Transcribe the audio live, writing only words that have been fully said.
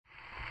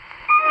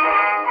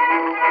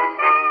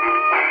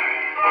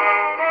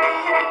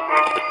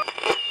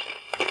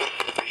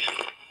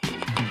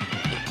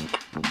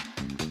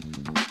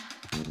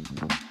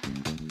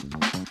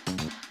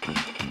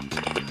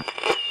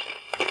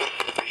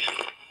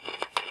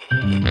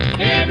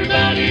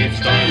Everybody, it's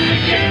time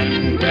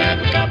again. Grab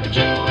a cup of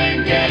joe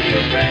and get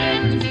your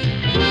friends.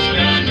 Put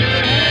on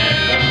your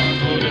headphones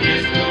for the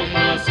Disco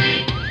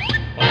Posse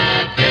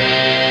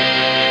Podcast.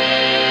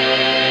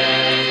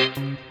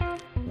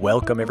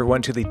 Welcome,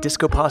 everyone, to the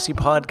Disco Posse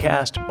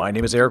Podcast. My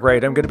name is Eric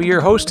Wright. I'm going to be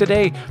your host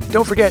today.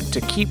 Don't forget to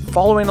keep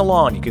following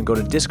along. You can go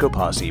to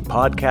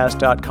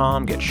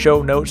discopossepodcast.com, get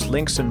show notes,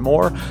 links, and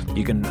more.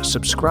 You can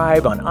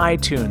subscribe on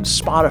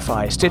iTunes,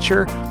 Spotify,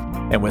 Stitcher.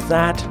 And with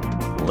that,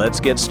 let's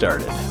get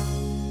started.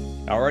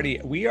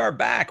 Alrighty, we are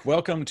back.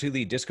 Welcome to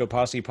the Disco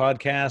Posse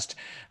Podcast.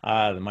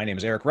 My name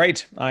is Eric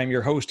Wright. I'm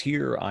your host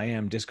here. I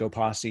am Disco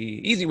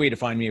Posse. Easy way to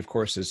find me, of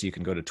course, is you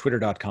can go to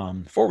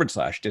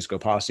twitter.com/Disco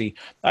Posse.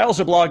 I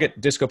also blog at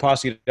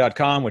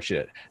discoposse.com, which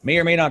may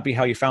or may not be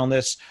how you found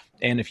this.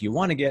 And if you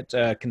want to get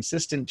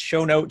consistent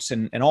show notes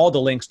and all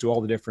the links to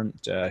all the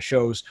different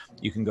shows,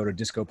 you can go to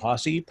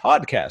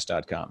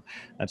discopossepodcast.com.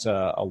 That's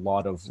a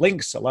lot of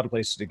links, a lot of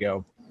places to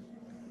go.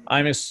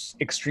 I'm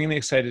extremely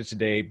excited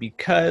today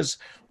because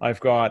I've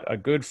got a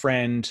good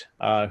friend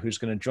who's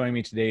going to join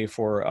me today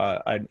for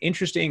an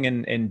interesting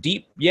and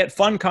deep yet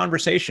fun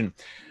conversation.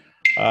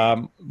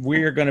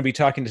 We're going to be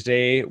talking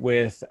today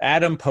with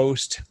Adam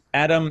Post.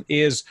 Adam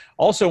is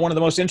also one of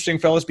the most interesting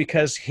fellows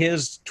because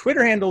his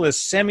Twitter handle is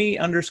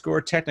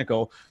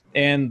semi_technical.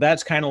 And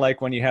that's kind of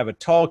like when you have a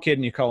tall kid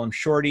and you call him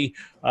shorty,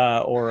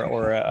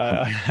 or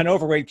an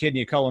overweight kid and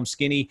you call him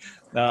skinny.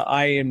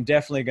 I am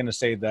definitely going to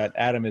say that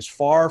Adam is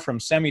far from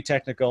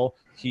semi-technical.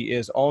 He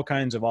is all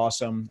kinds of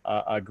awesome,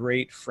 a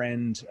great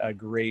friend, a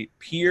great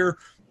peer,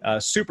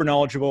 super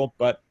knowledgeable.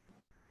 But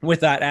with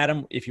that,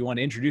 Adam, if you want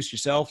to introduce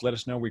yourself, let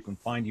us know where we can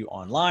find you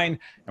online.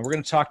 And we're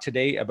going to talk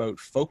today about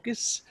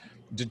focus,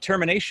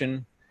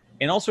 determination,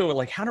 and also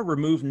like how to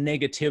remove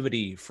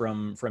negativity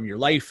from your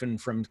life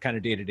and from kind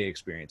of day-to-day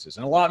experiences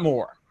and a lot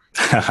more.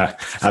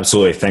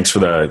 Absolutely. Thanks for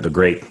the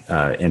great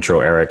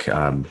intro, Eric.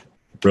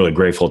 Really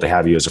grateful to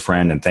have you as a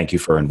friend, and thank you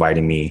for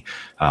inviting me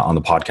on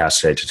the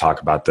podcast today to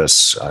talk about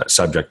this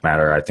subject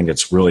matter. I think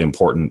it's really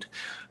important.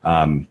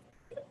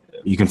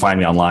 You can find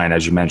me online,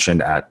 as you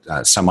mentioned, at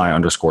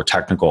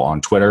semi_technical on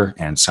Twitter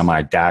and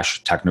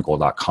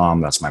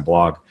semi-technical.com. That's my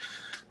blog.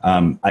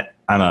 I'm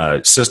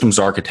a systems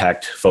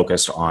architect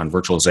focused on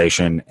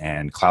virtualization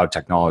and cloud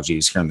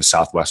technologies here in the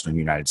southwestern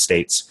United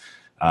States.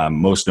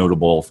 Most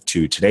notable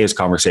to today's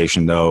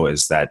conversation, though,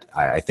 is that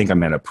I think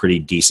I'm in a pretty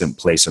decent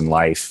place in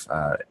life,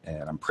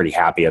 and I'm pretty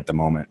happy at the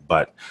moment,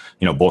 but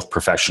both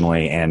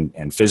professionally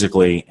and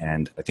physically.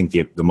 And I think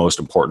the most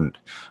important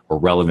or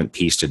relevant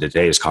piece to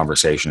today's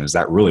conversation is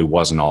that really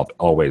wasn't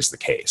always the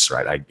case,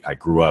 right? I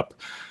grew up,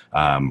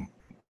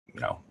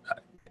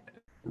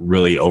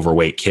 really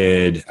overweight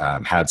kid,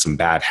 had some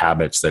bad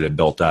habits that had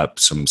built up.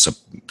 Some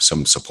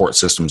support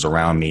systems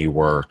around me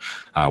were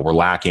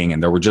lacking,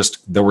 and there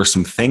were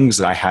some things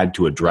that I had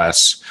to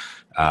address,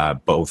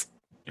 both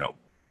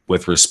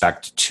with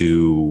respect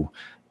to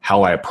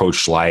how I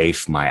approached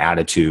life, my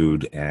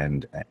attitude,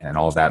 and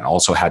all of that, and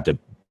also had to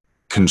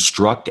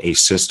construct a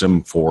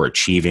system for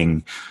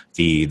achieving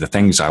the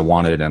things I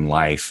wanted in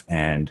life,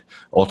 and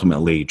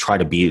ultimately try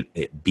to be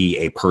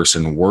a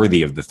person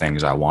worthy of the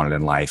things I wanted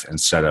in life,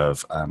 instead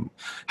of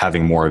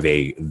having more of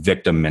a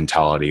victim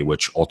mentality,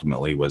 which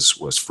ultimately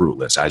was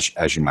fruitless,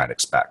 as you might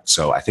expect.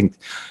 So I think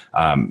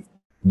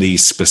the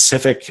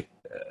specifics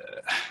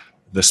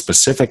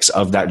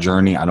of that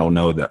journey, I don't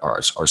know that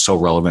are so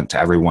relevant to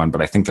everyone,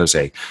 but I think there's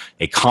a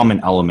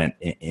common element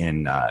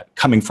in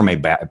coming from a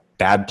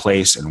bad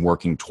place and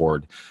working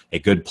toward a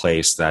good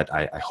place that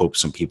I hope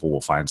some people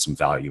will find some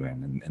value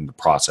in the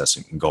process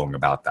and going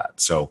about that.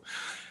 So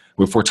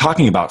if we're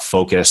talking about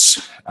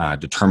focus,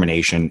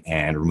 determination,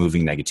 and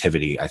removing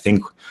negativity, I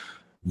think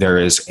there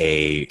is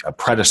a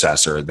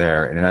predecessor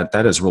there, and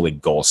that is really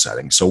goal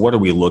setting. So what are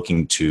we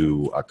looking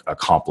to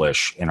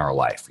accomplish in our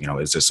life?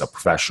 Is this a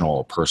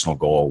professional, personal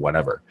goal,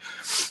 whatever?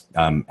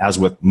 As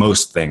with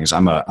most things,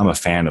 I'm a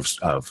fan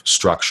of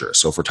structure.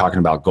 So if we're talking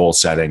about goal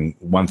setting,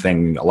 one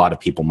thing a lot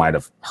of people might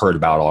have heard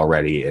about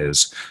already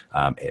is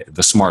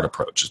the SMART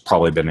approach. It's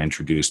probably been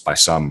introduced by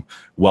some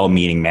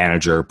well-meaning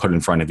manager put in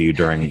front of you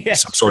during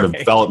some sort of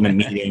development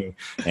meeting,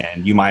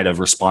 and you might have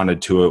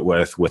responded to it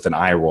with an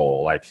eye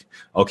roll, like,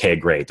 okay,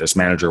 great, this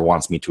manager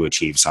wants me to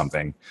achieve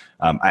something.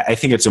 I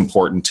think it's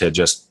important to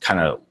just kind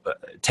of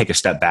take a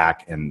step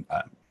back and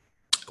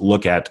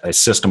look at a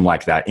system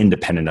like that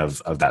independent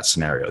of that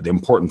scenario. The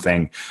important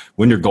thing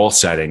when you're goal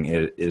setting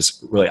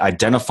is really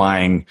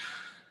identifying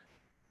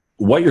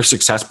what your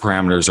success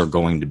parameters are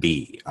going to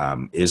be.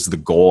 Is the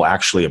goal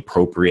actually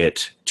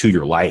appropriate to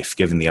your life,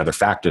 given the other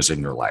factors in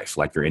your life,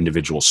 like your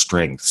individual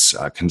strengths,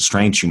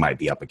 constraints you might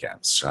be up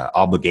against,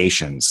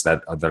 obligations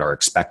that are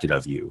expected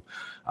of you,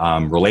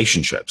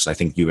 relationships. I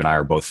think you and I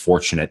are both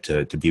fortunate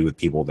to be with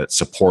people that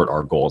support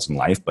our goals in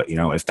life. But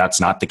if that's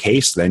not the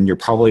case, then you're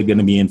probably going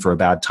to be in for a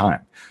bad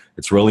time.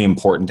 It's really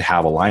important to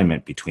have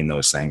alignment between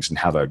those things and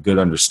have a good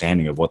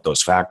understanding of what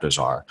those factors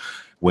are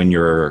when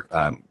you're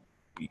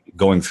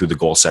going through the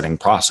goal setting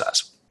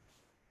process.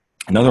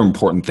 Another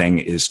important thing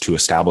is to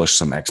establish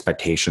some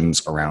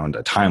expectations around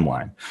a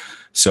timeline.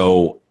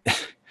 So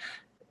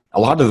a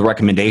lot of the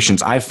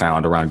recommendations I've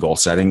found around goal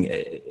setting,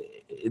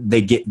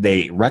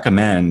 they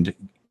recommend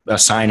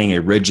assigning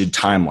a rigid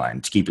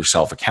timeline to keep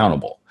yourself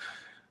accountable.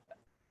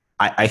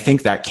 I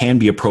think that can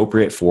be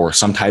appropriate for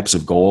some types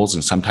of goals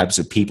and some types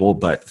of people,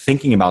 but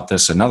thinking about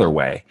this another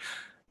way,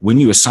 when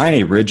you assign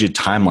a rigid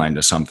timeline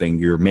to something,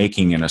 you're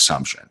making an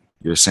assumption.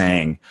 You're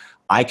saying,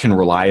 I can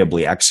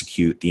reliably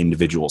execute the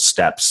individual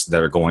steps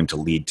that are going to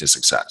lead to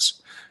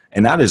success.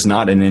 And that is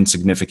not an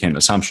insignificant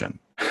assumption.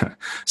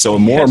 So a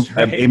more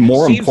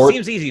important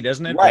seems easy,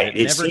 doesn't it? Right.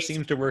 But it never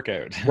seems to work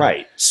out.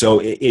 Right. So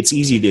it's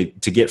easy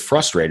to get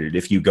frustrated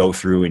if you go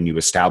through and you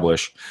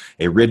establish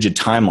a rigid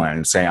timeline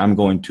and say, I'm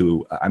going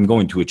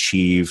to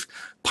achieve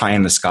pie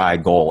in the sky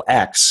goal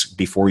X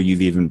before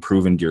you've even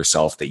proven to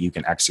yourself that you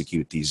can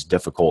execute these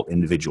difficult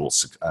individual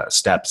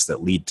steps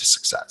that lead to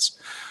success.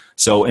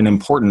 So an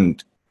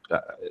important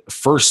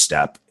first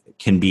step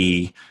can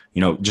be,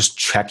 just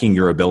checking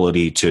your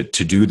ability to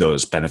do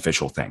those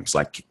beneficial things.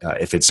 Like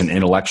if it's an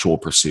intellectual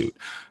pursuit,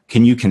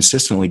 can you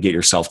consistently get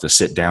yourself to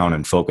sit down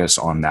and focus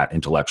on that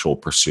intellectual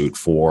pursuit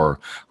for,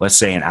 let's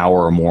say, an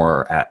hour or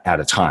more at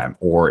a time?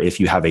 Or if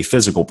you have a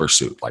physical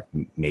pursuit, like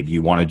maybe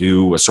you want to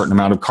do a certain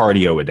amount of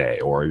cardio a day,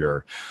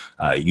 or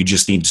you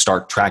just need to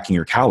start tracking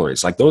your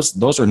calories. Like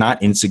those are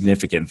not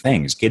insignificant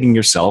things. Getting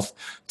yourself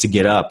to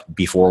get up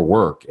before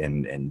work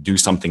and do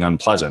something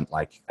unpleasant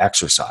like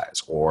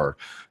exercise, or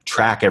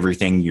track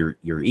everything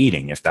you're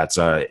eating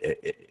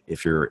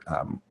if you're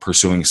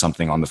pursuing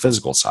something on the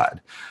physical side.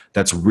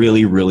 That's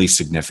really, really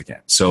significant.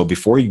 So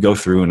before you go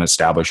through and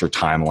establish your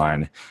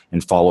timeline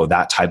and follow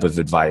that type of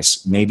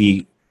advice,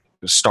 maybe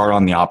start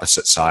on the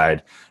opposite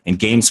side and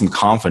gain some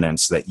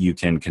confidence that you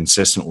can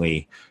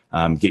consistently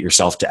get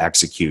yourself to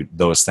execute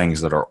those things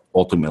that are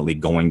ultimately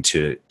going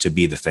to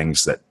be the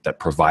things that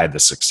provide the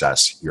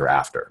success you're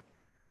after.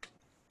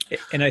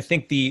 And I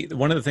think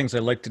one of the things I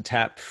like to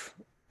tap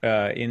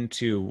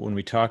into when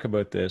we talk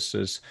about this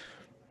is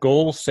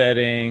goal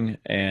setting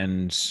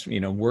and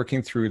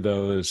working through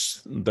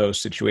those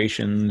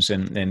situations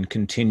and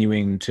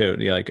continuing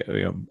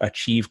to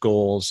achieve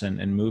goals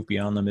and move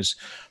beyond them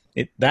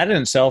that in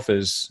itself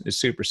is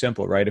super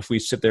simple, right? If we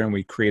sit there and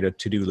we create a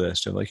to-do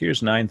list of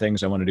here's 9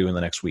 things I want to do in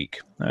the next week,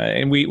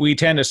 and we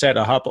tend to set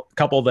a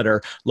couple that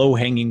are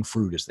low-hanging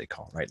fruit, as they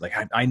call it, right? Like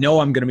I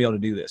know I'm going to be able to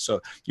do this, so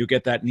you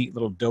get that neat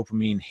little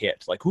dopamine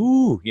hit, like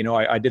ooh,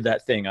 I did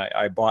that thing,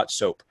 I bought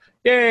soap,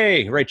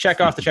 yay, right? Check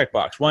off the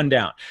checkbox, 1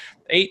 down,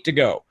 8 to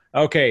go.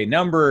 Okay,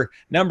 number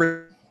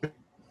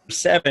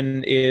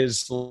 7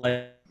 is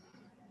like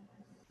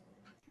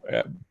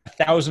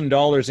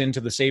 $1,000 into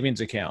the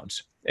savings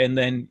account. And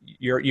then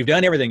you've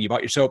done everything. You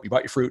bought your soap, you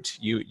bought your fruit,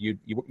 you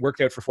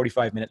worked out for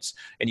 45 minutes,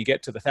 and you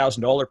get to the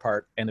 $1,000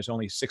 part, and there's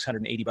only $680,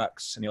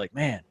 and you're like,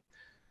 man.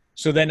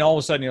 So then all of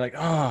a sudden you're like,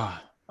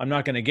 I'm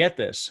not going to get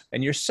this,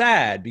 and you're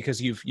sad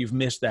because you've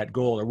missed that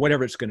goal or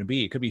whatever it's going to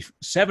be. It could be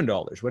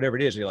 $7, whatever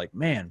it is. You're like,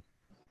 man,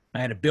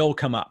 I had a bill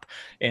come up,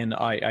 and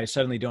I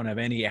suddenly don't have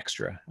any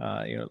extra.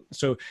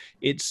 So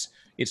it's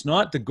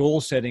not the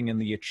goal setting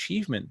and the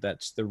achievement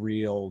that's the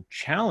real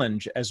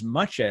challenge, as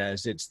much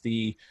as it's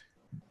the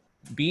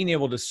being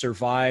able to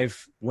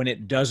survive when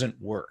it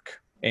doesn't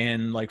work,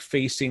 and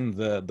facing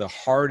the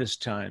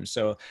hardest times.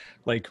 So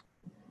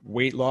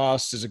weight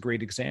loss is a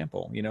great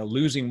example.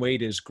 Losing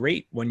weight is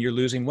great when you're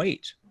losing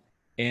weight.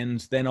 And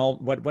then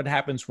what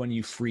happens when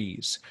you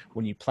freeze,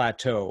 when you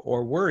plateau,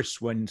 or worse,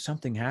 when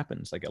something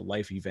happens like a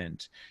life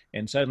event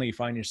and suddenly you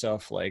find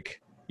yourself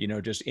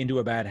just into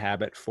a bad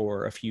habit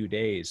for a few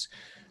days.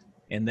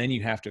 And then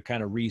you have to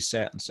kind of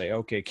reset and say,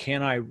 okay,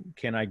 can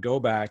I go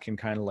back and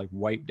kind of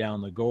wipe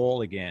down the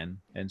goal again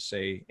and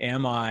say,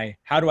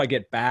 how do I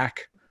get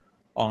back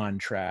on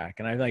track?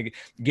 And I think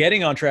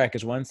getting on track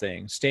is one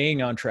thing,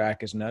 staying on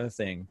track is another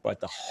thing,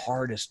 but the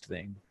hardest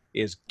thing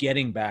is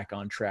getting back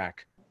on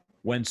track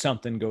when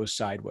something goes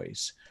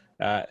sideways.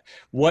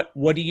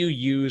 What do you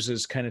use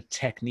as kind of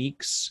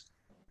techniques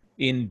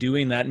in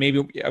doing that?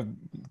 Maybe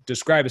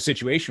describe a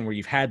situation where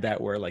you've had that,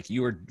 where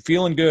you were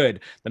feeling good,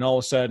 then all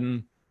of a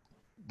sudden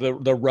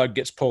the rug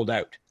gets pulled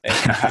out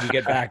and you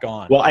get back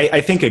on. Well,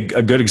 I think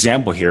a good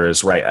example here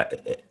is, right,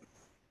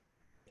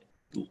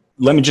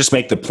 let me just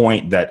make the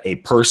point that a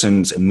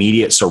person's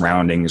immediate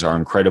surroundings are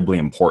incredibly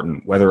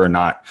important. Whether or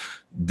not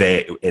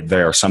they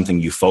are something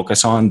you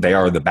focus on, they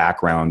are the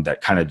background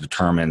that kind of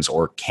determines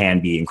or can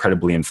be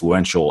incredibly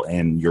influential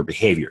in your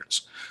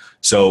behaviors.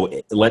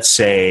 So let's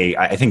say,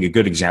 I think a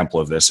good example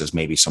of this is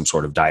maybe some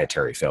sort of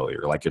dietary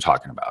failure, like you're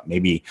talking about.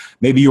 Maybe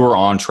you were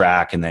on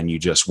track and then you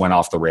just went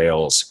off the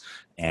rails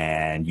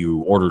and you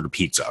ordered a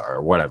pizza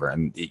or whatever.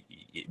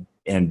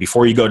 And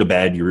before you go to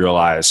bed, you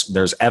realize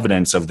there's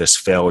evidence of this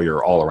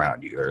failure all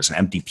around you. There's an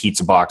empty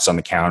pizza box on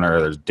the counter.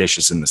 There's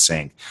dishes in the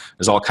sink.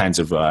 There's all kinds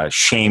of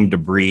shame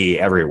debris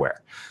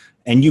everywhere.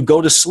 And you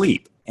go to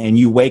sleep and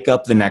you wake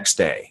up the next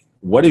day.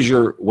 What is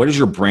your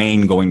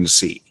brain going to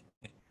see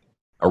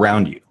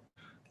around you?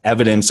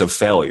 evidence of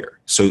failure.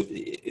 So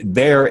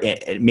there,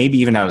 maybe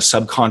even at a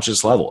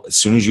subconscious level, as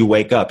soon as you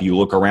wake up, you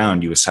look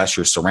around, you assess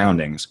your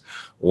surroundings,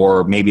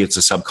 or maybe it's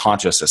a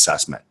subconscious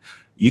assessment.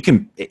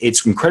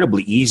 It's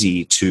incredibly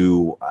easy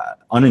to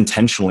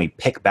unintentionally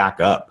pick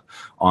back up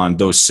on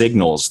those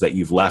signals that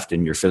you've left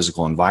in your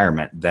physical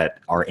environment that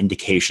are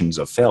indications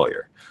of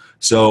failure.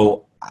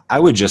 So I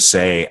would just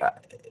say,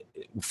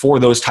 for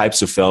those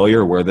types of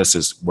failure where this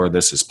is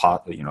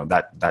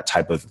that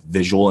type of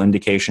visual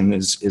indication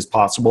is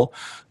possible,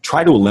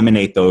 try to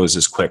eliminate those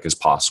as quick as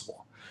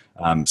possible,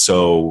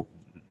 so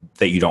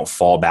that you don't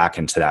fall back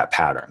into that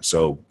pattern.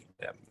 So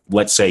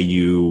let's say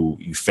you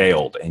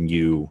failed and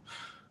you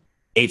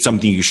ate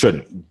something you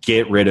shouldn't.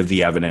 Get rid of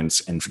the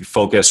evidence and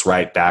focus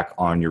right back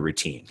on your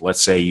routine.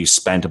 Let's say you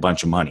spent a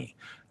bunch of money.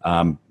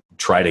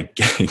 Try to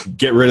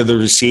get rid of the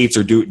receipts,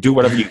 or do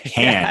whatever you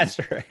can That's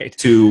right.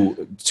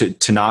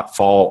 to not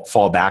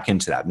fall back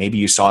into that. Maybe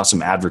you saw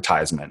some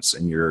advertisements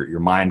and your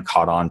mind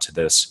caught on to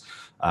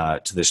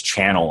this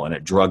channel, and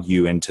it drug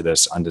you into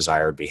this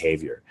undesired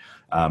behavior.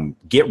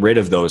 Get rid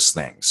of those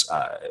things.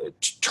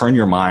 Turn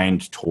your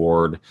mind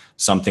toward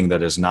something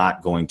that is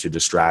not going to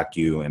distract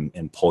you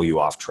and pull you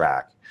off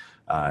track,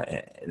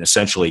 and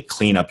essentially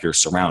clean up your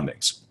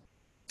surroundings.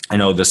 I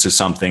know this is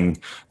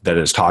something that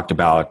is talked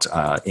about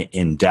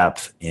in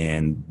depth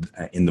in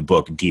the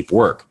book Deep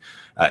Work.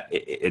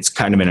 It's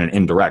kind of in an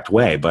indirect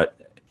way, but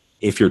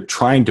if you're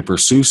trying to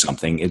pursue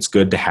something, it's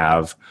good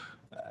to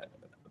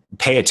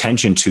pay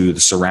attention to the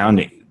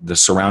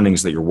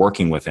surroundings that you're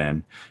working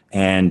within,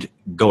 and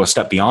go a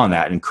step beyond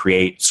that and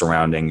create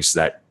surroundings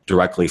that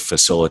directly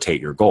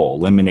facilitate your goal.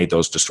 Eliminate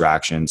those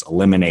distractions.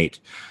 Eliminate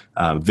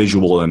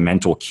visual and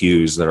mental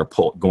cues that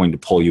are going to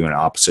pull you in an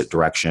opposite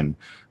direction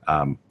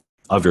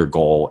of your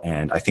goal.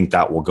 And I think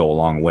that will go a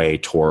long way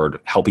toward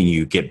helping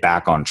you get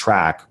back on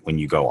track when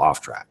you go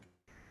off track.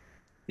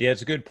 Yeah,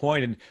 it's a good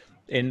point.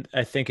 And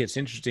I think it's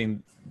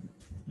interesting.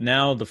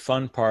 Now the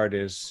fun part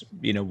is,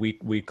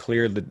 we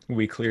clear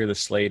the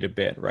slate a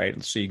bit,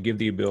 right? So you give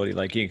the ability,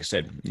 like you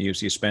said, you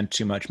spent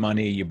too much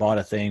money, you bought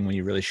a thing when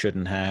you really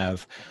shouldn't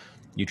have.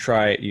 You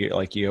try it,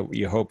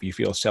 you hope you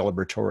feel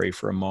celebratory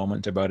for a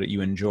moment about it,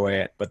 you enjoy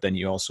it, but then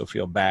you also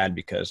feel bad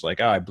because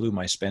I blew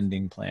my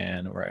spending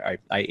plan, or I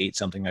ate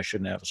something I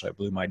shouldn't have, so I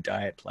blew my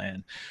diet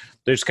plan.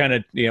 There's kind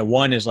of,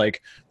 one is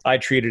like, I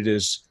treat it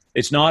as,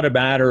 it's not a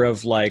matter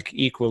of like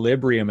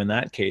equilibrium in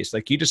that case.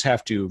 Like you just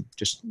have to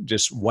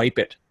just wipe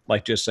it.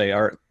 Like just say,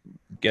 all right,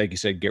 like you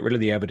said, get rid of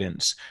the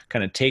evidence,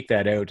 kind of take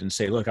that out and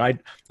say, look, I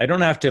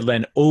don't have to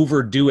then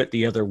overdo it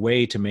the other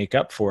way to make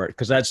up for it,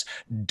 because that's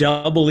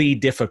doubly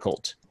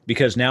difficult,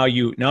 because now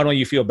you not only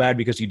you feel bad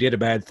because you did a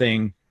bad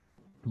thing,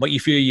 but you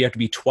feel you have to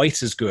be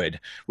twice as good,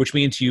 which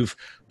means you've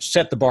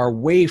set the bar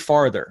way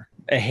farther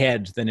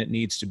ahead than it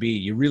needs to be.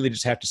 You really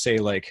just have to say,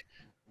 like,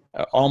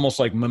 almost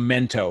like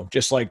memento,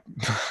 just like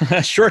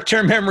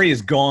short-term memory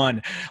is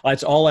gone.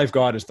 That's all I've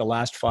got is the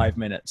last 5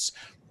 minutes.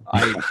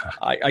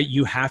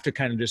 You have to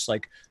kind of just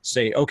like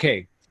say,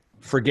 okay,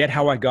 forget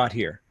how I got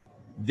here.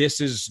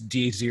 This is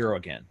day zero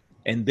again.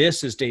 And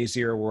this is day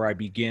zero where I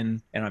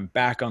begin and I'm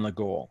back on the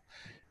goal.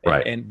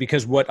 Right. And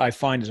because what I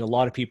find is a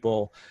lot of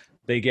people,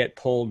 they get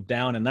pulled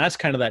down, and that's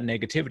kind of that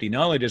negativity,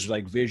 not only just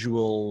like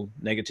visual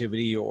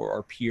negativity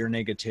or peer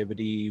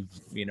negativity,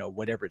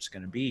 whatever it's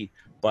going to be,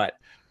 but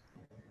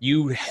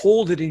you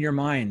hold it in your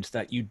mind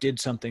that you did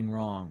something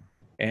wrong.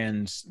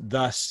 And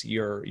thus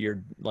you're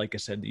like I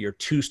said, you're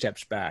 2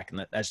 steps back,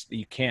 and that's,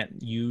 you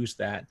can't use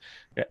that,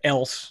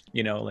 else,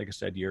 like I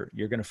said, you're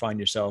going to find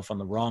yourself on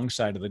the wrong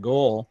side of the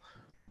goal,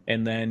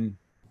 and then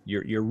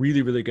you're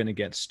really, really going to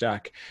get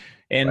stuck.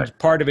 And right.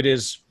 Part of it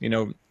is,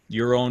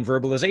 your own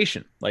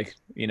verbalization, like,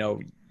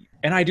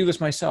 and I do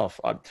this myself.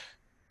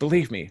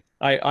 Believe me,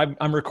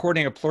 I'm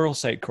recording a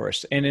Pluralsight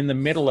course, and in the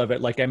middle of it,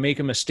 like, I make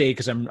a mistake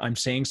because I'm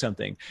saying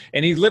something,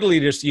 and he literally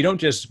you don't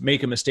just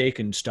make a mistake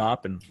and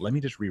stop and let me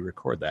just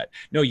re-record that.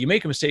 No, you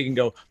make a mistake and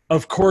go,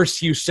 of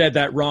course you said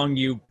that wrong,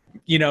 and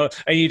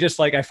you just,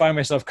 like, I find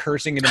myself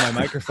cursing into my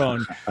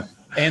microphone,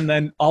 and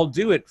then I'll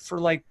do it for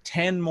like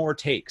 10 more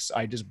takes.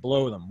 I just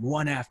blow them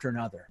one after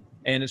another,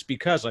 and it's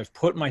because I've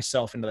put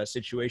myself into that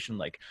situation.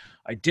 Like,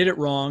 I did it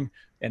wrong,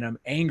 and I'm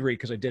angry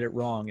because I did it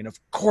wrong. And of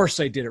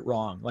course I did it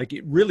wrong. Like,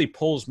 it really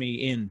pulls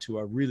me into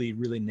a really,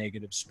 really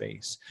negative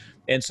space.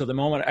 And so the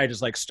moment I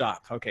just like,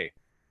 stop, okay,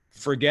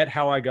 forget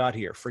how I got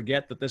here.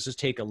 Forget that this is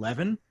take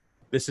 11.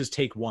 This is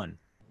take 1.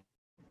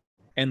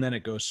 And then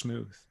it goes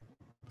smooth,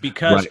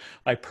 because right.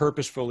 I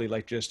purposefully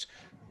like just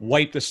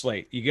wipe the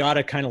slate. You got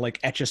to kind of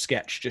like etch a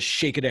sketch, just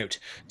shake it out,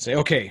 say,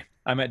 okay,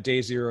 I'm at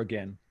day 0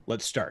 again.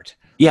 Let's start.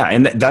 Yeah.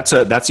 And that's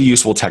a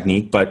useful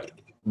technique, but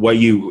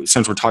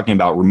since we're talking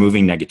about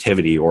removing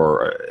negativity,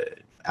 or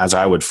as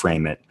I would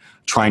frame it,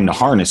 trying to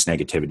harness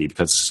negativity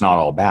because it's not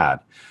all bad,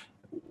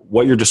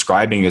 what you're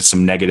describing is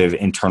some negative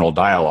internal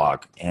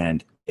dialogue.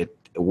 And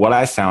what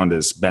I found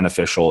is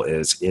beneficial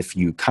is if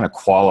you kind of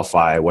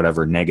qualify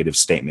whatever negative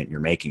statement you're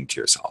making to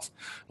yourself,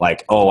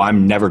 like, oh,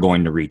 I'm never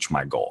going to reach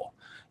my goal.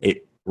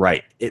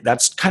 Right.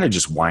 That's kind of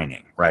just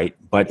whining, right?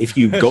 But if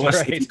you go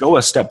Right. if you go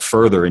a step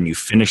further and you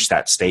finish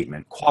that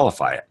statement,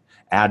 qualify it.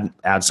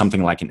 Add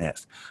something like an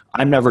if.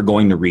 I'm never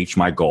going to reach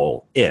my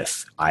goal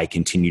if I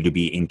continue to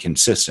be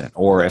inconsistent,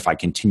 or if I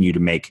continue to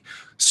make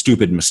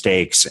stupid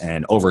mistakes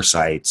and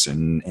oversights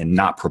and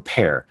not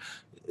prepare.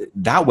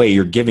 That way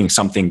you're giving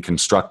something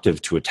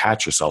constructive to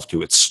attach yourself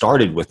to. It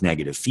started with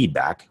negative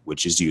feedback,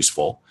 which is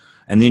useful.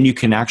 And then you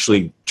can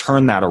actually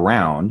turn that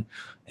around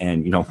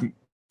and,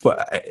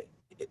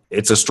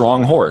 it's a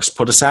strong horse.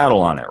 Put a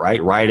saddle on it,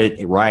 right? Ride it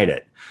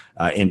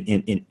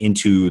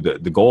into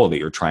the goal that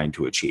you're trying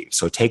to achieve.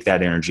 So take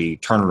that energy,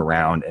 turn it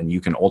around, and you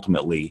can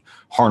ultimately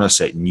harness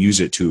it and use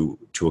it to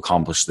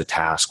accomplish the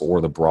task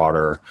or the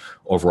broader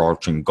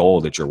overarching goal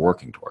that you're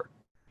working toward.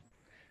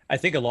 I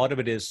think a lot of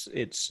it is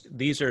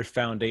these are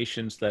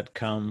foundations that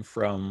come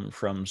from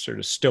sort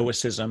of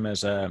stoicism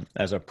as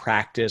a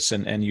practice,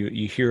 and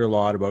you hear a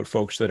lot about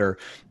folks that are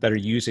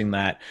using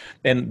that,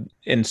 and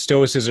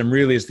stoicism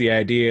really is the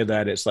idea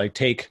that it's like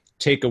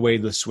take away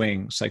the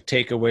swings, like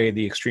take away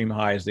the extreme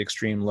highs, the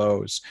extreme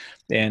lows,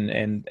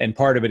 and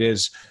part of it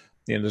is,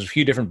 there's a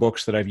few different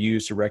books that I've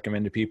used to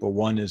recommend to people.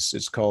 One is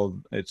it's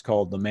called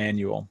The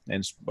Manual,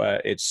 and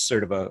it's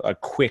sort of a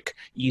quick,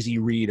 easy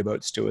read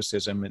about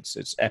stoicism.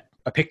 It's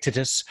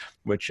Epictetus,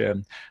 which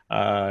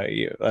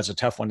that's a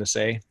tough one to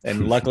say.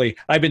 And luckily,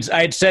 I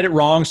had said it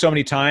wrong so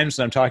many times,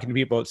 and I'm talking to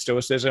people about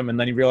stoicism, and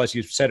then you realize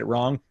you've said it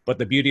wrong. But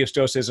the beauty of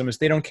stoicism is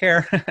they don't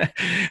care.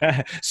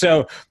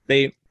 So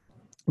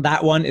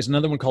that one is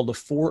another one called The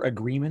Four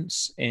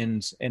Agreements.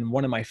 And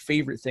one of my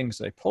favorite things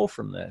that I pull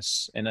from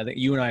this, and I think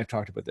you and I have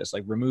talked about this,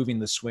 like removing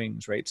the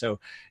swings, right? So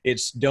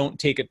it's don't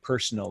take it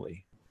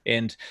personally.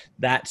 And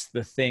that's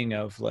the thing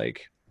of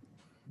like,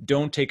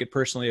 don't take it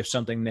personally if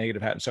something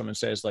negative happens. Someone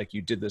says like,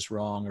 you did this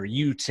wrong, or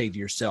you say to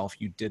yourself,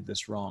 you did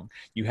this wrong.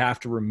 You have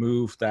to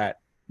remove that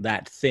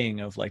thing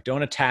of like,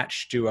 don't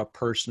attach to a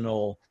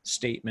personal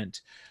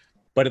statement.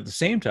 But at the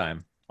same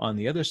time, on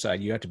the other side,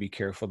 you have to be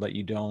careful that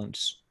you don't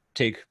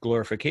take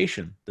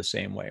glorification the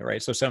same way,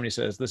 right? So somebody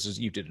says,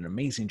 you did an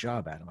amazing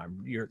job,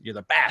 Adam. You're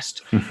the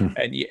best.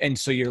 and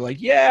so you're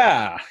like,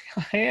 yeah,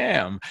 I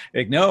am.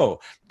 Like, no,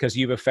 because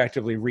you've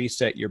effectively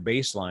reset your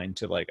baseline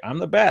to like, I'm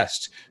the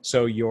best.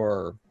 So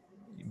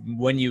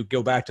when you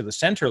go back to the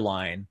center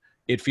line,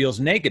 it feels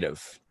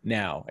negative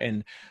now.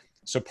 And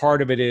so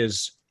part of it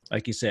is,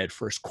 like you said,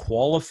 first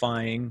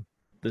qualifying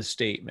the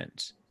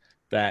statement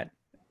that,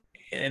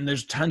 and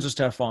there's tons of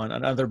stuff on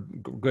another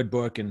good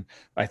book, and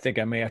I think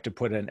I may have to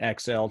put an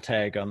XL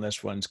tag on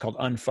this one. It's called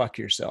Unfuck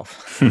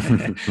Yourself.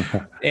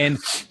 And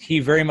he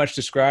very much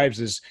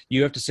describes as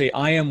you have to say,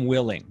 I am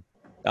willing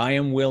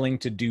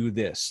to do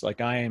this.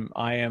 Like I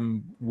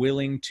am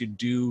willing to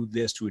do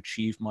this to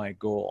achieve my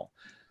goal.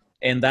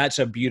 And that's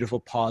a beautiful,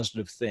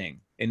 positive thing.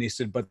 And he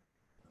said, but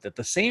at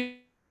the same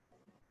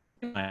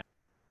time,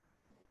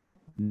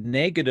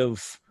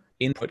 negative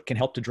input can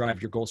help to drive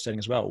your goal setting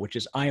as well, which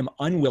is I am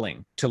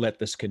unwilling to let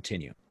this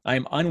continue. I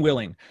am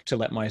unwilling to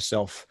let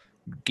myself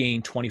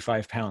gain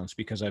 25 pounds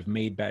because I've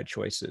made bad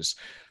choices.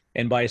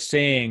 And by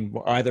saying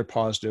either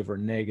positive or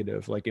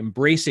negative, like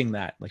embracing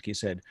that, like you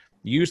said,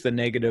 use the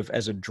negative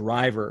as a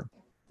driver,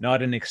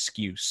 not an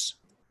excuse.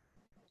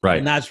 Right.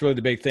 And that's really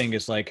the big thing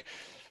is like,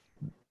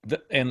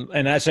 and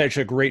that's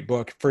actually a great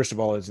book. First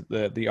of all, is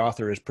the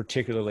author is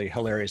particularly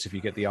hilarious if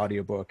you get the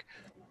audiobook.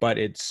 But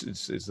it's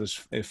this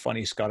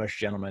funny Scottish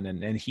gentleman,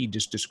 and he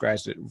just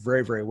describes it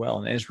very, very well.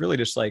 And it's really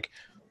just like,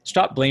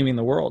 stop blaming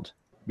the world,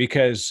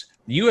 because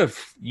you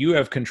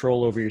have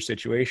control over your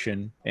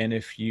situation. And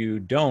if you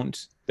don't,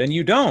 then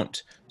you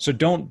don't. So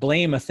don't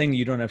blame a thing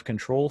you don't have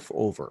control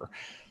over.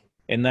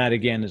 And that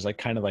again is like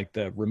kind of like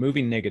the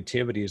removing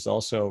negativity is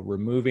also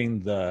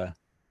removing the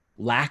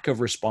lack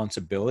of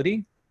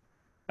responsibility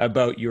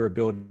about your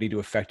ability to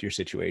affect your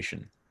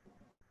situation.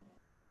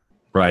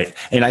 Right.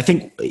 And I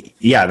think,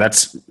 yeah,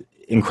 that's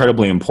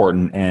incredibly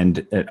important.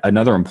 And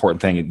another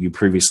important thing that you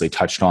previously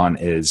touched on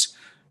is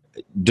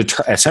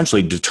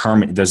essentially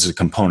determine, this is a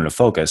component of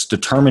focus,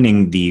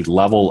 determining the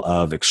level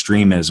of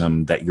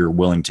extremism that you're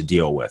willing to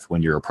deal with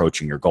when you're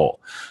approaching your goal.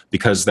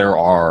 Because there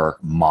are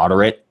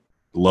moderate,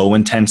 low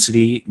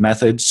intensity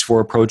methods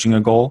for approaching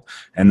a goal.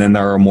 And then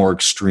there are more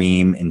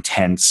extreme,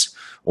 intense,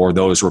 or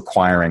those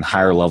requiring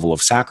higher level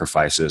of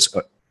sacrifices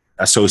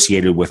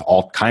associated with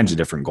all kinds of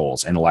different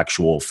goals: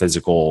 intellectual,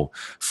 physical,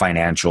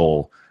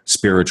 financial,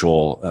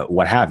 spiritual,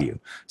 what have you.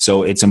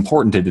 So it's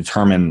important to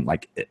determine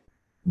like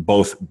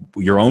both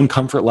your own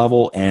comfort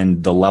level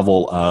and the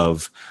level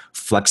of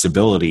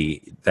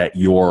flexibility that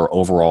your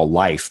overall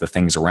life, the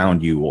things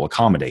around you, will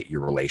accommodate: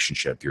 your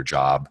relationship, your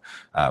job,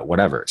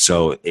 whatever.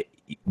 So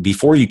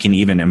before you can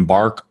even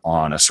embark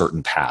on a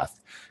certain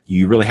path,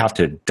 you really have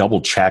to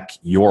double check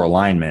your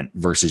alignment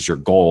versus your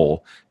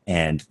goal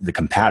and the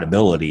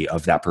compatibility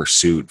of that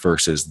pursuit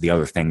versus the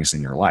other things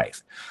in your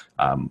life.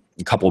 A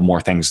couple of more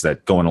things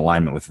that go in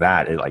alignment with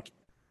that, like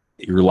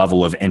your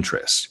level of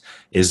interest.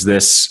 Is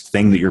this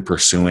thing that you're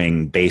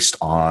pursuing based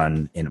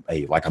on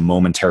like a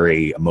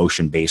momentary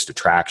emotion-based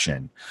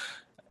attraction?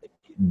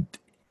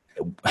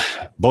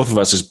 both of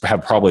us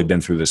have probably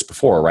been through this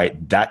before,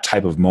 right? That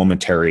type of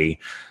momentary,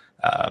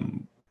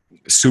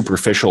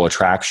 superficial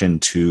attraction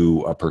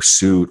to a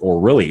pursuit, or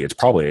really it's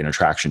probably an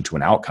attraction to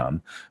an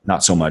outcome,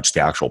 not so much the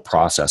actual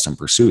process and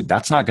pursuit.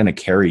 That's not going to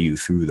carry you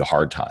through the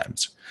hard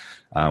times.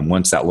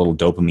 Once that little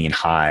dopamine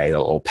high, a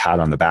little pat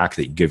on the back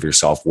that you give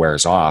yourself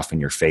wears off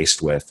and you're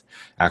faced with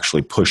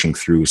actually pushing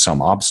through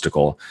some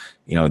obstacle,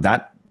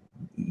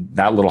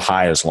 that little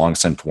high is long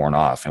since worn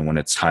off. And when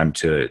it's time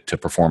to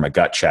perform a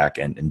gut check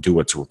and do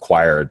what's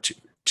required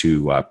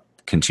to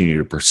continue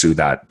to pursue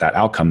that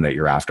outcome that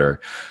you're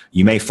after,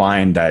 you may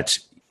find that,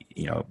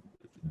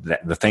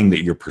 that the thing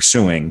that you're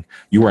pursuing,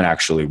 you weren't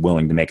actually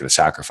willing to make the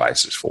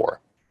sacrifices for.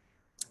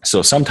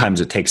 So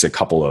sometimes it takes a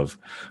couple of,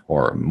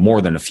 or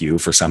more than a few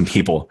for some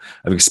people,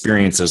 of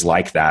experiences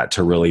like that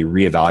to really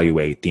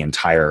reevaluate the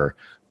entire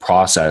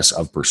process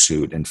of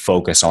pursuit and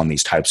focus on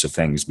these types of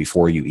things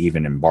before you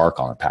even embark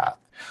on a path.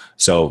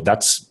 So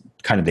that's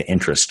kind of the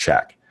interest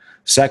check.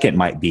 Second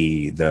might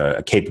be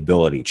the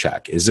capability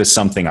check. Is this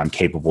something I'm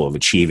capable of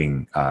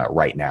achieving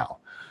right now?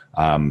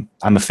 I'm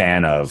a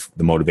fan of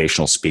the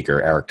motivational speaker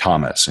Eric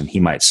Thomas, and he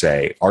might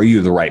say, "Are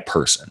you the right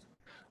person?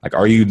 Like,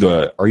 are you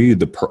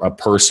a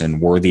person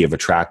worthy of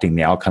attracting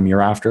the outcome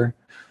you're after?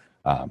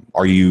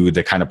 Are you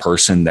the kind of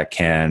person that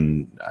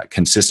can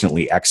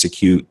consistently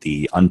execute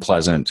the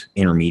unpleasant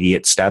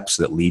intermediate steps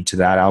that lead to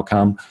that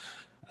outcome?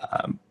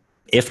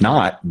 If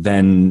not,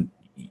 then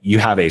you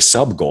have a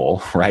sub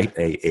goal, right?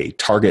 A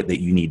target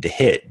that you need to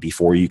hit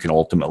before you can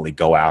ultimately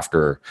go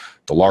after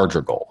the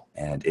larger goal.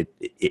 And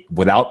it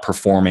without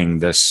performing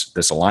this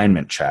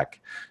alignment check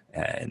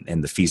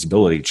and the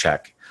feasibility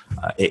check,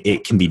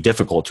 it can be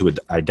difficult to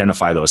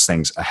identify those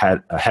things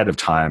ahead of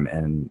time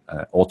and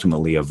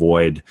ultimately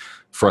avoid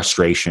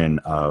frustration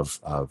of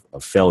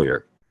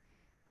failure.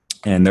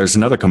 And there's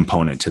another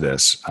component to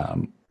this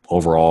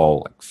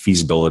overall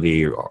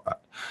feasibility.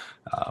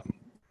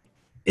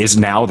 Is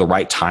now the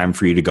right time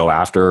for you to go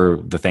after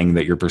the thing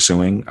that you're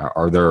pursuing?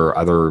 Are there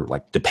other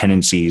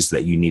dependencies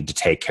that you need to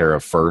take care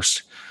of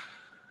first?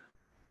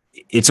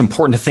 It's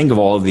important to think of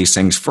all of these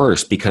things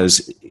first,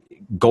 because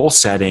goal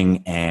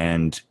setting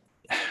and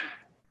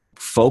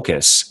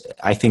focus,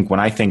 I think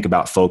when I think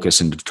about focus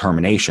and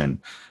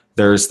determination,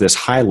 there's this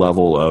high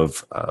level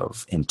of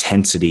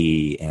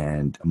intensity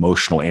and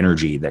emotional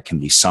energy that can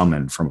be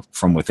summoned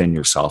from within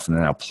yourself and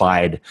then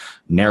applied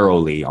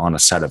narrowly on a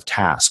set of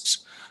tasks.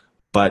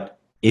 But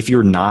if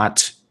you're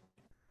not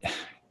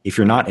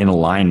in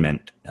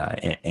alignment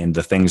and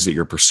the things that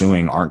you're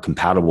pursuing aren't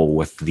compatible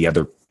with the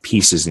other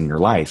pieces in your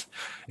life,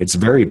 it's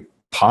very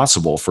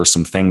possible for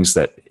some things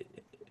that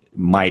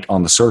might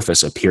on the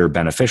surface appear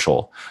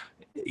beneficial,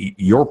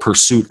 your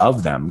pursuit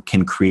of them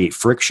can create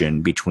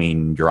friction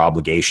between your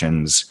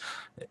obligations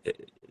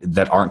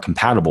that aren't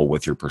compatible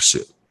with your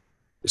pursuit.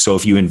 So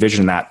if you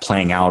envision that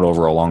playing out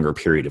over a longer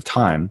period of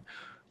time,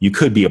 you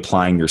could be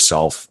applying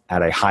yourself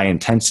at a high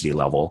intensity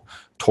level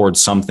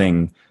towards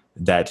something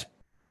that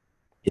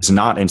is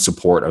not in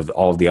support of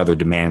all of the other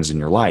demands in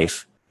your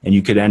life. And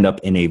you could end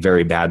up in a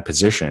very bad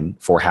position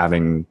for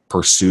having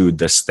pursued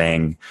this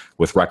thing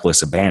with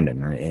reckless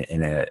abandon or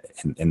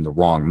in the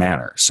wrong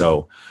manner.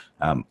 So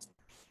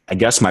I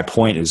guess my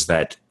point is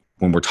that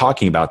when we're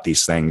talking about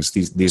these things,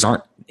 these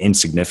aren't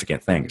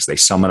insignificant things. They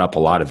summon up a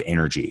lot of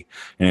energy,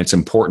 and it's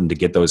important to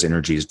get those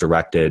energies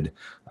directed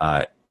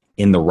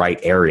in the right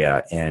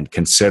area and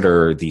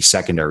consider the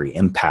secondary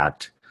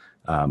impact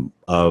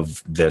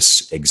of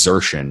this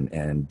exertion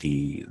and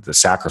the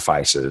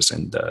sacrifices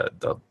and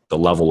the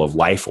level of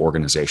life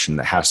organization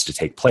that has to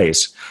take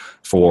place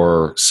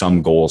for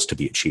some goals to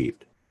be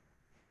achieved.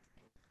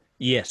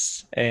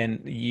 Yes,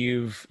 and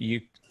you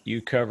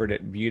covered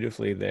it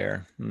beautifully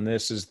there. And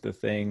this is the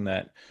thing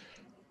that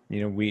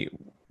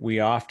we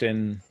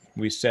often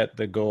set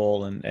the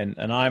goal,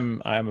 and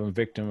I'm a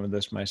victim of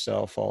this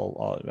myself.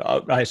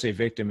 I say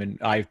victim, and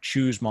I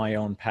choose my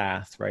own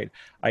path. Right,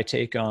 I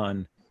take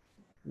on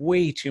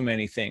way too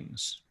many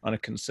things on a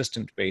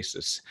consistent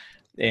basis.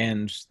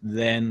 And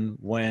then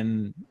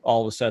when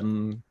all of a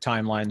sudden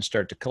timelines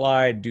start to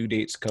collide, due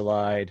dates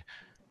collide,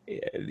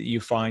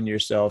 you find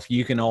yourself,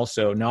 you can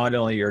also, not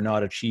only you're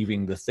not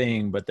achieving the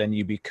thing, but then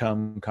you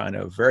become kind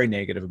of very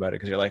negative about it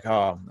because you're like,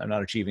 oh, I'm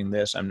not achieving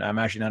this. I'm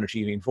actually not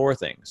achieving 4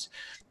 things.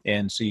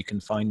 And so you can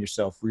find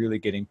yourself really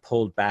getting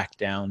pulled back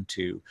down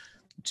to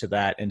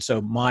that. And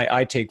so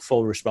I take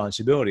full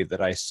responsibility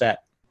that I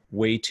set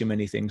way too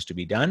many things to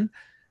be done.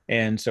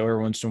 And so every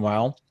once in a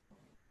while,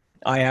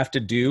 I have to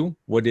do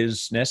what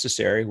is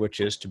necessary, which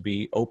is to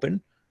be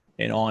open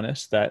and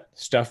honest that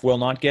stuff will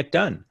not get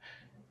done.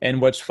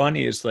 And what's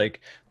funny is the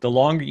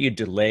longer you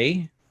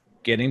delay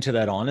getting to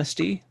that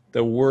honesty,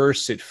 the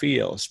worse it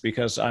feels,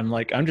 because I'm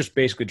just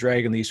basically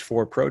dragging these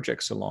 4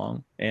 projects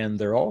along and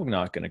they're all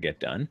not going to get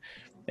done.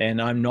 And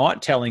I'm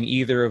not telling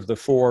either of the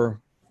 4,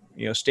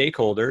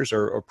 stakeholders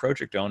or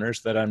project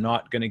owners that I'm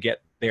not going to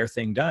get their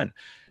thing done.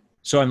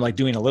 So I'm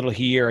doing a little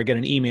here. I get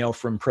an email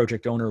from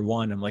project owner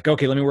 1. I'm like,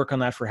 okay, let me work on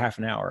that for half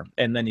an hour.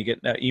 And then you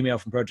get an email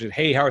from project,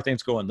 hey, how are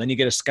things going? Then you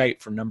get a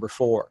Skype from number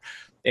 4.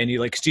 and you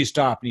like, you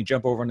stop and you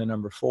jump over into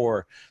number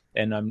 4,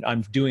 and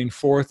I'm doing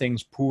 4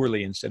 things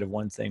poorly instead of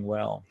 1 thing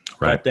well.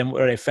 Right. But then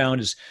what I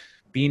found is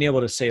being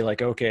able to say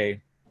like,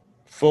 okay,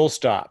 full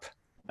stop.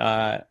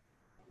 I'm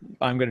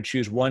going to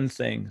choose 1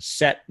 thing,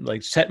 set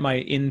my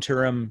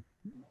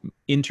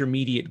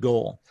intermediate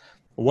goal.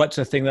 What's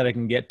a thing that I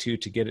can get to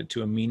get it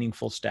to a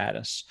meaningful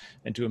status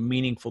and to a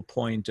meaningful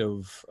point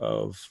of,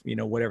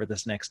 whatever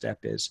this next step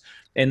is.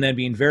 And then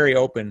being very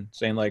open,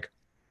 saying like,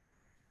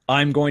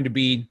 I'm going to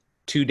be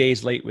 2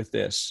 days late with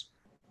this.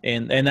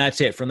 And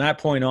that's it. From that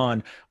point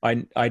on,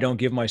 I don't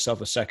give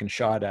myself a second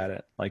shot at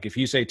it. Like if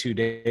you say 2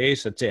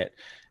 days, that's it.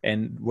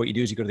 And what you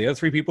do is you go to the other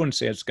 3 people and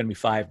say, it's going to be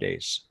 5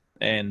 days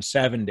and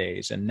 7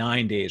 days and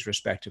 9 days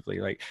respectively.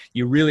 Like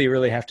you really,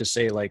 really have to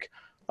say, like,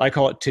 I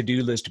call it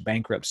to-do list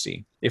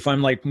bankruptcy. If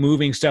I'm like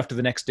moving stuff to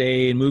the next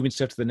day and moving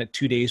stuff to the next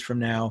 2 days from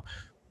now,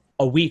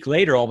 a week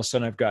later, all of a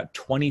sudden I've got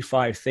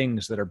 25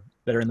 things that are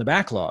in the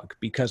backlog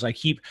because I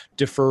keep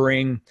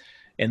deferring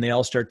and they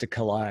all start to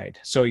collide.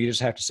 So you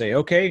just have to say,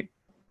 okay,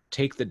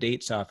 take the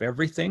dates off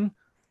everything.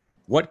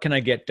 What can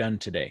I get done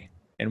today?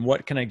 And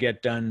what can I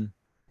get done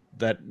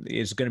that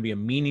is going to be a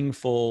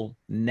meaningful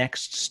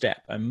next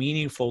step, a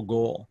meaningful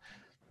goal?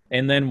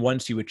 And then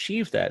once you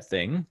achieve that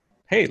thing,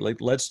 hey,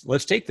 like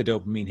let's take the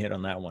dopamine hit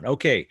on that one.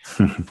 Okay,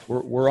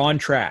 we're on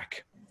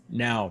track.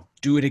 Now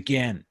do it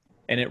again.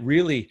 And it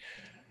really,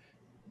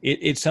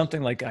 it's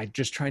something like I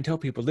just try and tell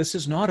people, this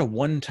is not a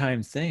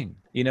one-time thing.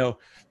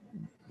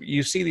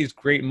 You see these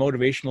great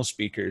motivational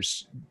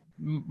speakers,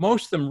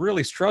 most of them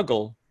really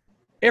struggle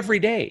every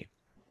day.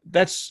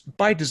 That's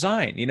by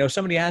design.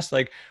 Somebody asked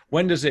like,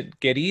 when does it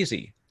get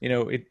easy?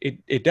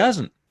 It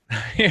doesn't.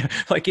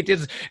 Like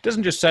it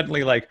doesn't just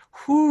suddenly like,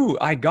 whoo,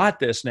 I got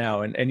this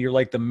now. And you're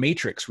like the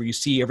Matrix where you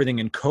see everything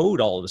in code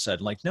all of a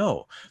sudden. Like,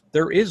 no,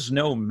 there is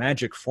no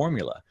magic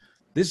formula.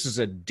 This is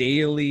a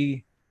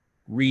daily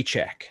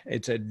recheck.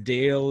 It's a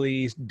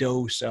daily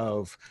dose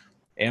of,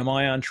 am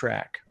I on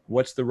track?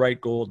 What's the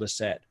right goal to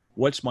set?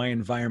 What's my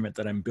environment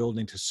that I'm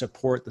building to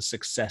support the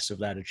success of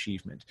that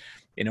achievement?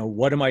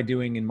 What am I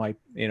doing in my,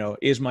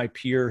 is my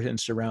peer and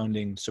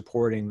surrounding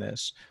supporting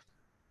this?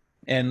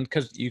 And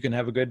because you can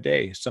have a good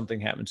day,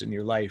 something happens in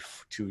your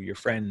life to your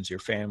friends, your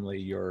family,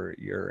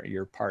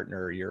 your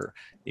partner, your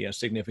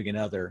significant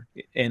other,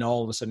 and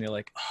all of a sudden you're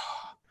like,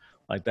 oh,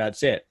 like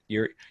that's it.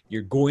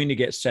 You're going to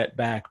get set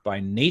back by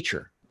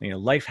nature.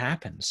 Life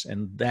happens,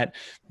 and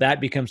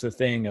that becomes the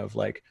thing of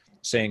like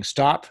saying,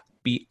 stop,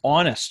 be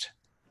honest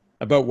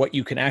about what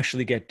you can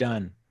actually get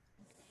done.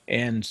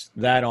 And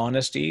that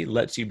honesty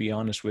lets you be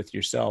honest with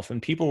yourself,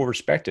 and people will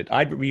respect it.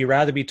 I'd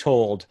rather be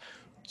told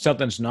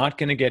something's not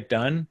going to get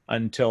done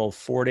until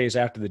 4 days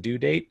after the due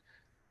date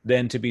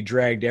than to be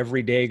dragged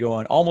every day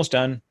going, almost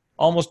done,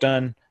 almost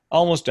done,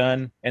 almost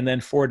done. And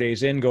then 4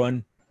 days in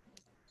going,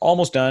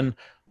 almost done.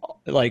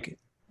 Like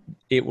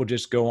it will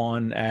just go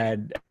on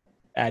ad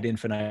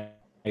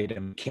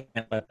infinitum. Can't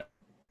let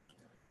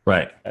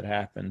that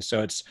happen.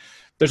 So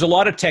there's a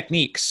lot of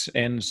techniques,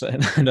 and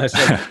I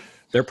said,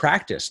 they're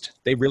practiced.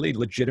 They really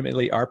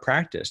legitimately are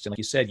practiced. And like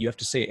you said, you have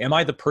to say, am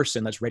I the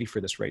person that's ready for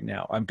this right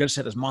now? I'm going to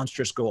set this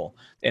monstrous goal,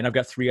 and I've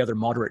got 3 other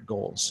moderate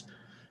goals.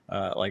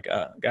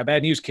 Got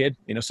bad news, kid.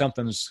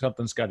 Something's got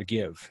to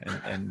give,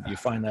 and you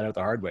find that out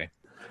the hard way.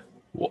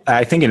 Well,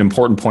 I think an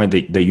important point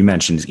that you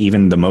mentioned is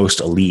even the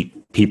most elite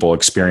people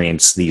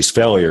experience these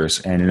failures.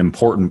 And an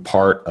important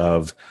part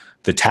of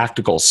the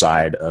tactical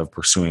side of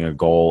pursuing a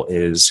goal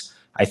is,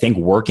 I think,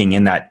 working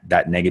in that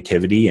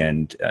negativity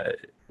and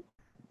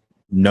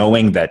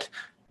knowing that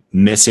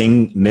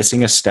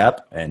missing a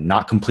step and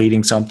not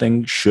completing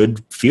something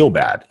should feel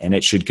bad, and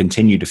it should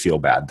continue to feel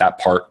bad. That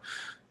part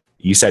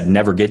you said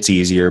never gets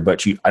easier,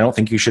 but I don't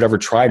think you should ever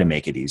try to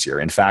make it easier.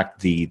 In fact,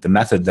 the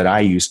method that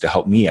I use to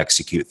help me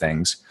execute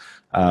things,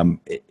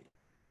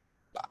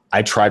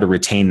 I try to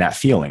retain that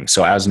feeling.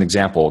 So as an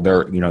example,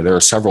 there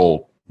are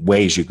several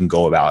ways you can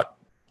go about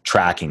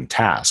tracking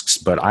tasks,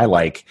 but I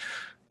like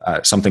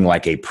something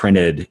like a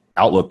printed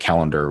Outlook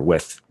calendar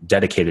with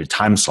dedicated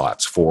time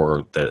slots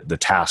for the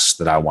tasks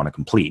that I want to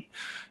complete.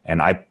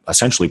 And I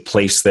essentially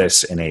place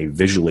this in a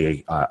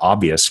visually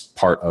obvious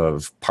part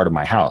of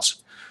my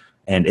house.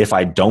 And if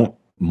I don't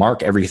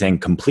mark everything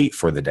complete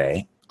for the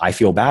day, I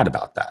feel bad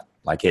about that.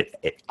 Like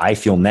I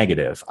feel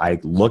negative. I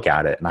look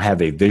at it and I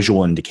have a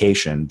visual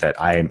indication that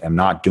I am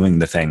not doing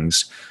the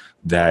things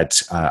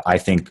that I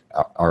think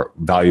are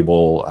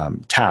valuable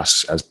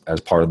tasks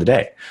as part of the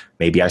day.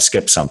 Maybe I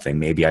skipped something.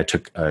 Maybe I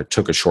took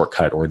a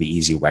shortcut or the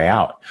easy way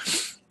out.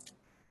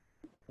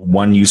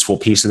 One useful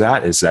piece of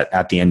that is that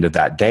at the end of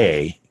that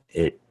day,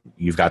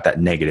 you've got that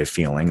negative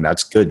feeling.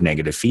 That's good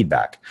negative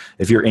feedback.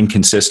 If you're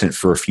inconsistent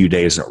for a few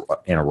days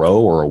in a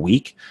row or a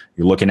week,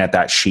 you're looking at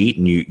that sheet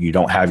and you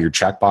don't have your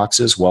check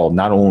boxes. Well,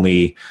 not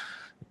only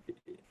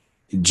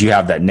do you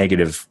have that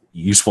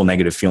useful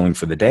negative feeling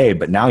for the day,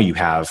 but now you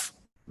have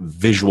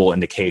visual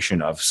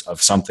indication of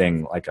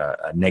something like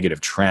a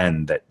negative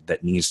trend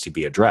that needs to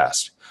be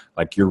addressed.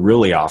 Like you're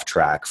really off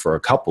track for a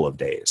couple of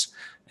days.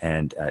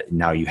 And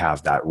now you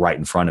have that right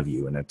in front of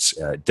you, and it's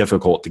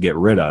difficult to get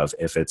rid of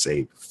if it's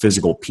a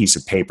physical piece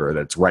of paper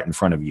that's right in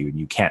front of you and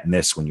you can't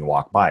miss when you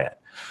walk by it.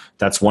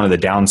 That's one of the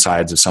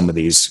downsides of some of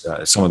these,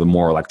 some of the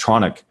more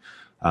electronic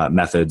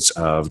methods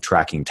of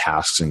tracking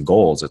tasks and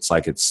goals. It's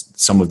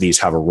some of these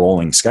have a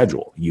rolling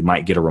schedule. You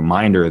might get a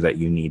reminder that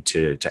you need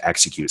to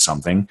execute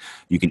something.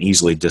 You can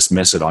easily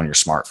dismiss it on your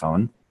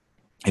smartphone.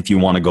 If you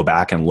want to go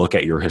back and look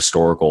at your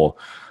historical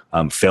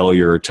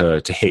failure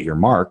to hit your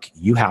mark,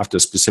 you have to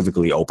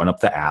specifically open up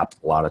the app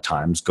a lot of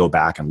times, go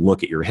back and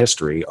look at your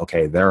history.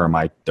 Okay, there are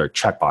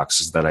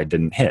checkboxes that I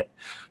didn't hit.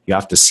 You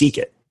have to seek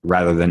it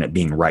rather than it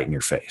being right in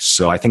your face.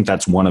 So I think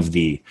that's one of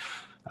the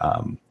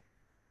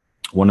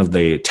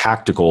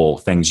tactical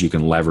things you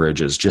can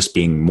leverage is just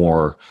being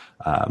more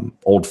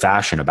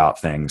old-fashioned about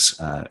things.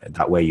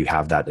 That way you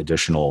have that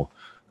additional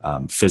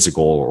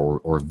physical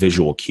or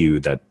visual cue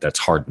that's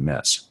hard to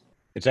miss.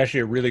 It's actually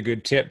a really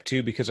good tip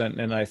too, because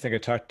I think I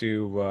talked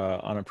to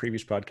on a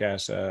previous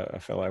podcast a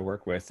fellow I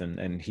work with,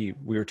 and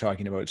we were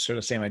talking about sort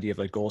of the same idea of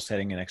like goal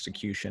setting and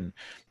execution.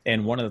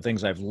 And one of the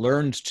things I've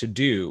learned to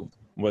do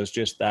was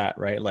just that,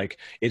 right? Like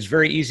it's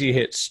very easy to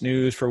hit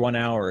snooze for 1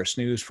 hour, or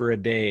snooze for a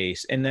day,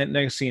 and then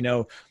next thing you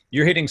know,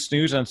 you're hitting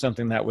snooze on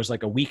something that was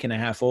like a week and a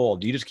half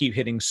old. You just keep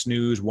hitting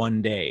snooze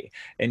one day,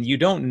 and you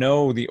don't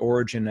know the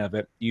origin of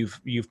it. You've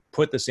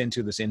put this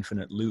into this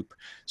infinite loop.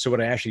 So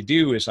what I actually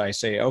do is I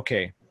say,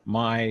 okay,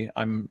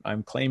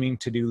 I'm claiming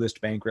to-do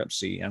list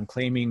bankruptcy. I'm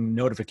claiming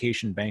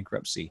notification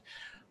bankruptcy.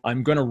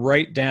 I'm going to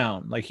write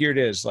down, like here it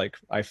is, like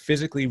I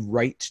physically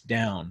write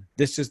down,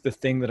 this is the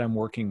thing that I'm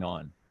working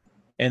on.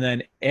 And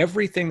then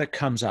everything that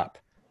comes up,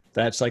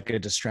 that's like a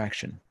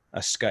distraction, a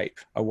Skype,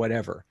 a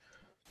whatever,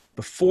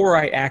 before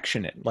I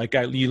action it, like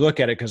you look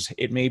at it because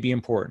it may be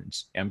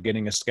important. I'm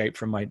getting a Skype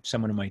from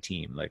someone in my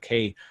team. Like,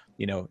 hey,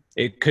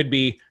 it could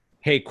be,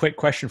 hey, quick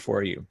question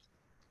for you.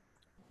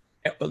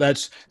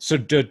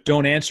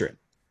 Don't answer it.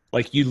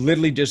 Like you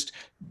literally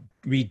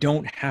we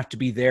don't have to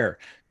be there.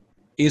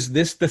 Is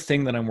this the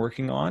thing that I'm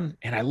working on?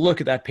 And I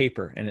look at that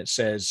paper and it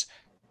says,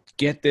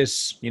 get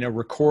this,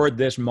 record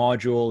this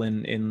module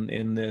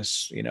in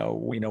this,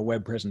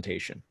 web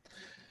presentation.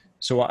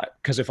 So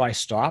because if I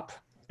stop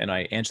and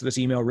I answer this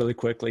email really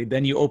quickly,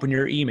 then you open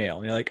your email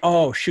and you're like,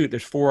 oh shoot,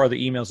 there's 4 other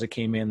emails that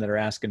came in that are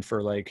asking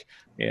for like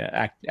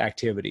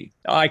activity.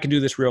 Oh, I can do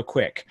this real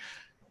quick.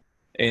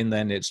 And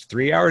then it's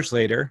 3 hours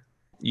later,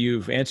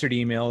 you've answered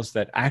emails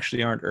that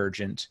actually aren't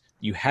urgent.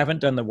 You haven't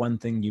done the one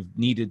thing you've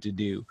needed to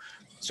do.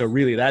 So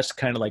really that's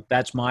kind of like,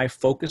 that's my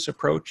focus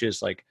approach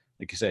is like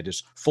you said,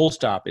 just full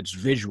stop, it's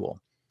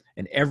visual.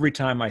 And every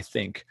time I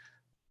think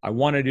I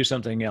want to do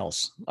something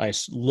else, I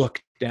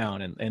look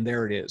down and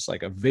there it is,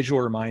 like a visual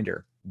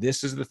reminder.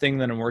 This is the thing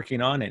that I'm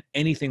working on, and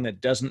anything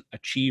that doesn't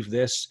achieve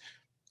this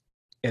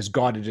has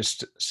got to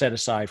just set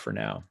aside for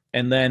now.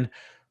 And then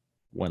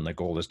when the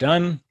goal is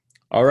done,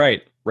 all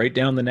right, write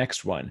down the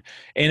next one.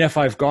 And if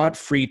I've got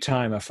free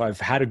time, if I've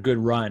had a good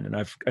run and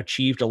I've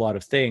achieved a lot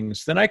of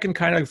things, then I can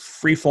kind of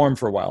free form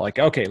for a while. Like,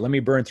 okay, let me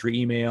burn through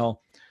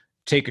email,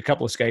 take a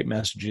couple of Skype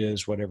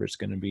messages, whatever it's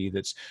going to be.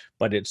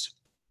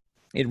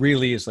 It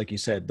really is, like you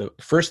said, the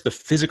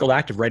physical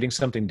act of writing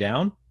something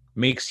down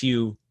makes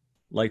you,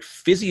 like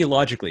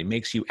physiologically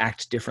makes you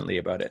act differently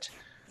about it.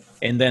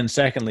 And then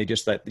secondly,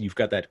 just that you've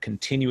got that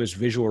continuous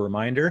visual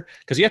reminder,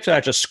 because you have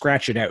to just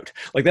scratch it out.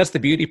 Like that's the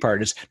beauty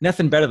part, is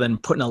nothing better than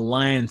putting a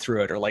line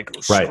through it or like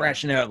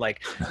scratching out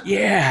like,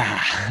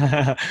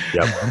 yeah.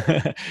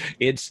 Yep.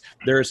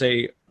 There's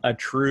a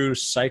true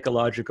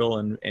psychological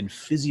and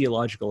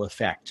physiological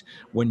effect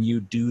when you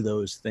do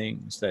those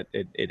things, that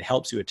it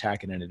helps you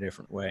attack it in a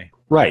different way.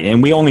 Right.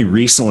 And we only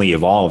recently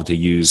evolved to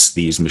use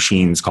these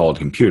machines called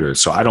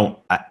computers. So I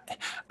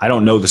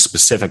don't know the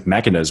specific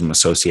mechanism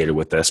associated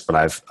with this, but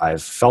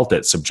I've felt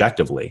it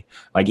subjectively.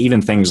 Like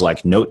even things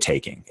like note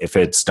taking, if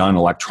it's done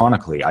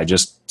electronically, I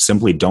just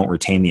simply don't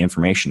retain the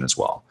information as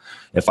well.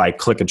 If I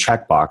click a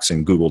checkbox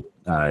in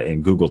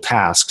Google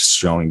Tasks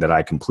showing that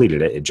I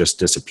completed it, it just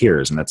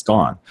disappears and it's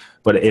gone.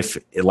 But if,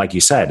 like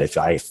you said, if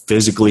I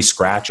physically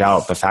scratch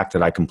out the fact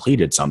that I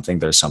completed something,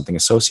 there's something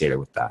associated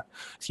with that.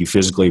 If you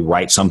physically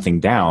write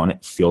something down,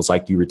 it feels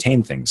like you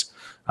retain things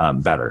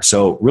better.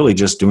 So really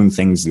just doing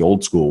things the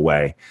old school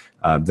way,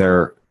 I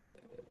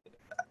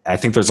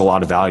think there's a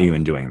lot of value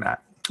in doing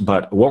that.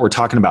 But what we're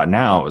talking about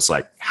now is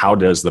like, how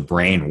does the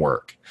brain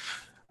work?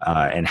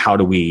 And how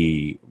do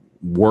we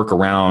work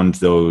around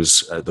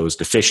those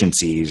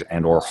deficiencies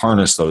and or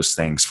harness those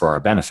things for our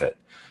benefit?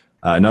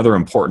 Another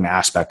important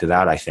aspect of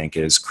that, I think,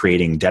 is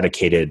creating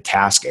dedicated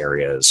task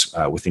areas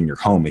within your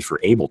home if you're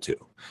able to.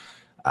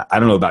 I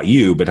don't know about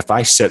you, but if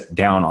I sit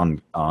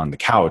down on the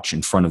couch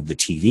in front of the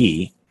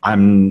TV,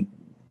 no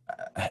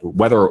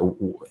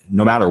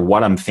matter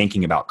what I'm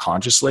thinking about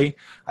consciously,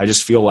 I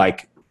just feel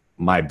like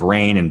my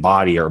brain and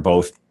body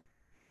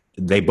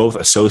they both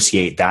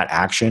associate that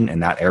action in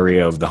that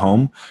area of the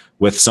home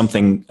with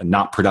something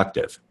not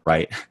productive,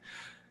 right?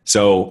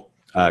 So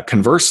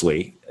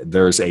conversely,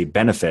 there's a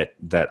benefit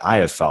that I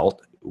have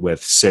felt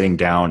with sitting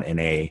down in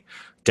a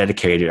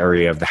dedicated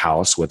area of the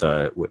house with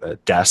a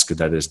desk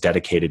that is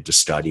dedicated to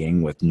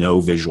studying, with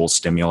no visual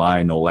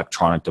stimuli, no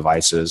electronic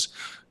devices,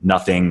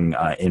 nothing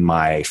in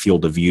my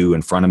field of view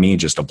in front of me,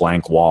 just a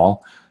blank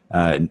wall,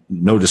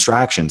 no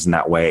distractions in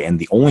that way. And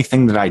the only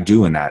thing that I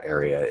do in that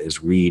area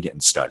is read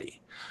and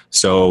study.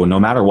 So no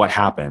matter what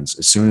happens,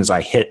 as soon as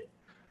I hit,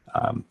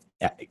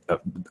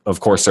 of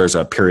course, there's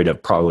a period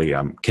of probably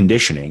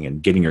conditioning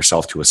and getting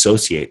yourself to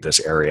associate this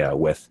area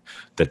with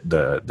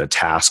the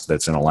task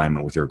that's in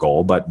alignment with your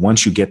goal. But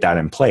once you get that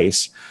in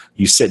place,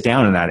 you sit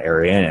down in that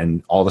area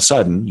and all of a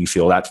sudden you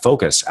feel that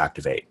focus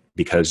activate,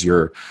 because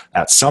you're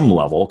at some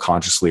level,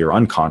 consciously or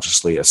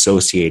unconsciously,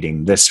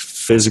 associating this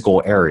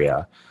physical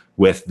area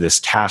with this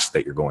task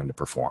that you're going to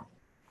perform.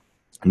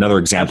 Another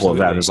example of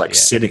that is like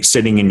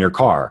sitting in your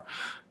car.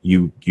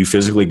 You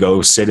physically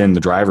go sit in the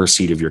driver's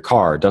seat of your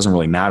car. It doesn't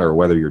really matter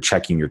whether you're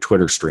checking your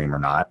Twitter stream or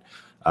not.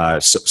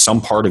 So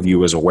some part of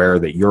you is aware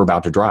that you're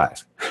about to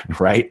drive,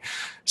 right?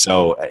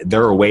 So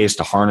there are ways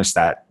to harness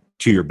that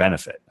to your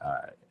benefit.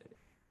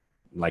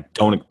 Like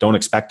don't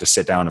expect to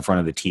sit down in front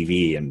of the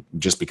TV and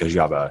just because you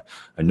have a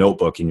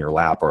notebook in your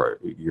lap or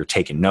you're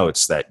taking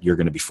notes that you're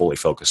going to be fully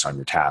focused on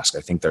your task.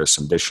 I think there's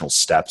some additional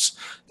steps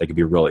that could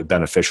be really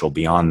beneficial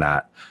beyond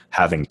that,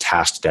 having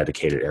task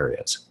dedicated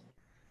areas.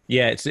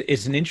 Yeah,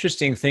 it's an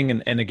interesting thing.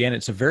 And again,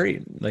 it's a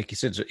very, like you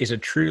said, it's a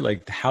true,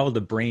 like how the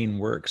brain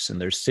works.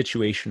 And there's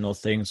situational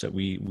things that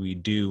we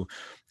do.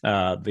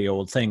 The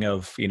old thing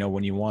of,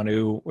 when you want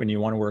to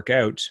work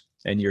out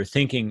and you're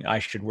thinking I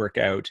should work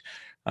out,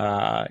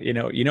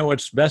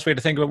 what's the best way to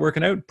think about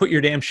working out? Put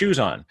your damn shoes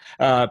on,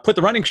 put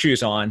the running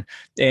shoes on,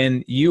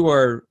 and you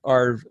are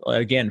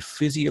again,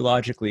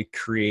 physiologically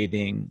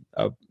creating,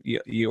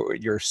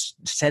 you're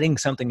setting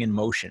something in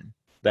motion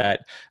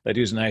that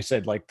is, and I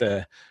said, like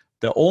the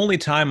only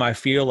time I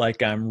feel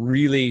like I'm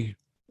really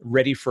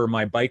ready for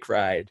my bike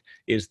ride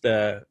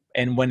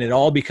and when it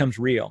all becomes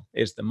real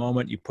is the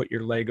moment you put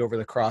your leg over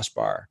the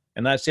crossbar,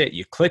 and that's it.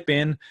 You clip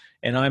in,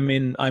 and I'm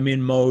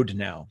in mode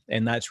now.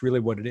 And that's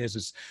really what it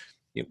is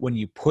when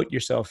you put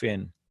yourself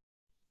in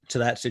to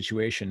that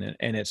situation,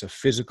 and it's a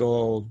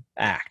physical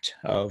act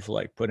of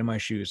like putting my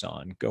shoes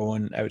on,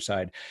 going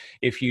outside.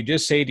 If you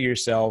just say to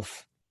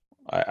yourself,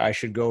 I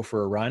should go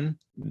for a run,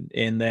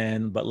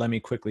 but let me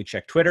quickly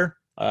check Twitter.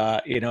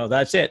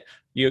 That's it.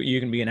 You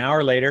can be an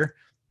hour later,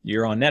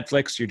 you're on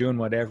Netflix, you're doing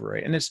whatever.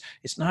 Right? And it's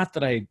not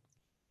that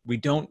we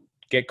don't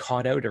get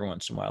caught out every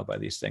once in a while by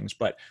these things,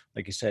 but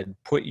like you said,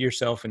 put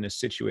yourself in a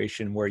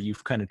situation where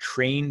you've kind of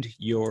trained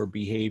your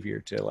behavior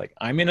to like,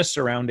 I'm in a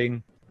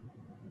surrounding,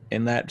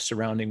 and that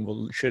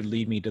surrounding should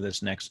lead me to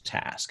this next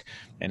task.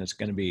 And it's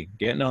going to be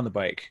getting on the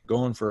bike,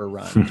 going for a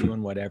run,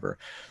 doing whatever.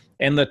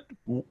 And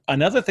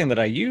another thing that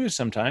I use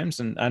sometimes,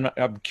 and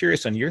I'm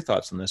curious on your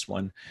thoughts on this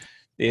one,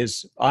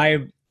 is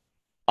I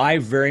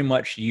very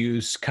much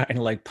use kind of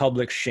like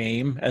public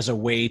shame as a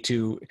way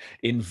to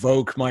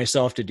invoke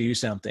myself to do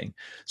something.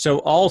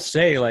 So I'll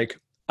say like,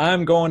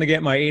 I'm going to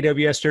get my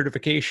AWS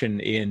certification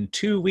in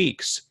 2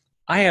 weeks.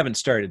 I haven't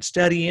started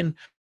studying.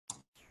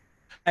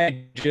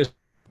 I just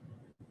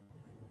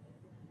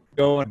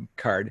go on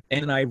card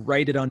and I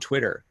write it on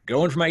Twitter,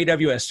 going for my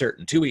AWS cert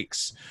in 2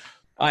 weeks.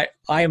 I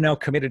am now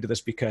committed to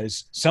this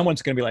because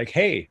someone's going to be like,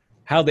 hey,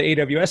 how'd the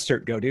AWS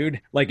cert go,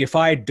 dude? Like if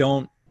I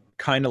don't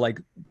kind of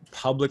like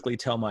publicly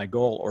tell my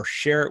goal or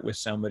share it with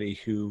somebody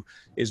who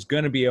is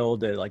going to be able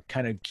to like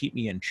kind of keep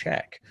me in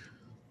check,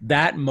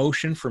 that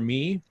motion for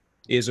me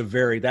is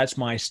that's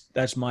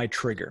my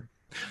trigger.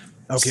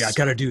 Okay, I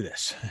got to do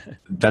this.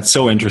 That's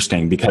so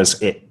interesting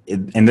because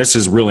and this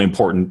is really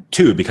important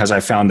too, because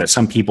I found that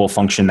some people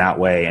function that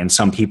way and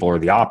some people are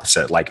the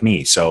opposite, like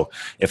me. So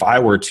if I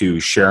were to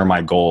share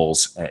my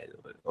goals,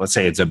 let's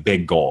say it's a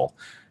big goal,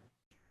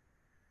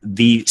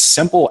 the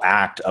simple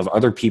act of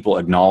other people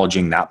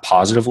acknowledging that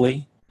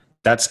positively,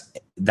 that's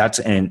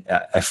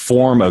a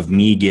form of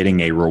me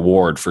getting a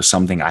reward for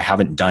something I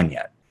haven't done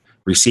yet.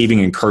 Receiving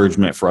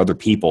encouragement for other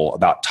people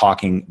about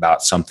talking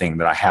about something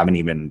that I haven't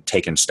even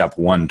taken step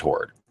one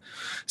toward.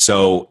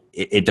 So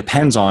it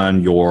depends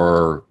on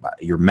your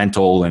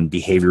mental and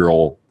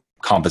behavioral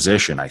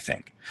composition, I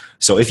think.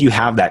 So if you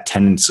have that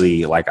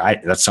tendency,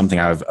 that's something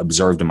I've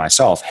observed in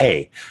myself.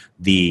 Hey,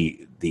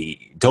 the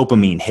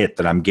dopamine hit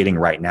that I'm getting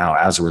right now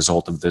as a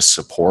result of this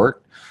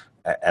support,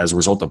 as a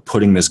result of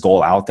putting this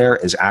goal out there,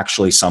 is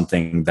actually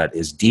something that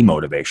is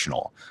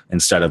demotivational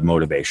instead of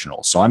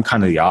motivational. So I'm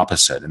kind of the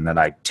opposite in that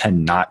I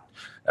tend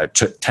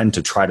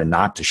to try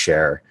not to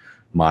share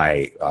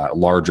my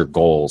larger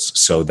goals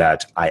so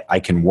that I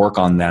can work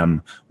on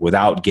them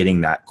without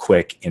getting that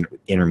quick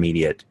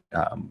intermediate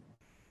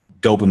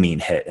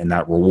dopamine hit and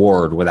that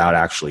reward without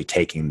actually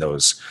taking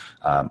those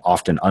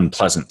often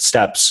unpleasant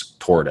steps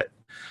toward it.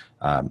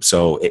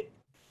 So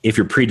if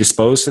you're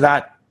predisposed to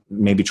that,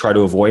 maybe try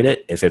to avoid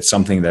it. If it's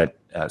something that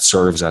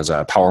serves as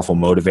a powerful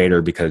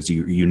motivator because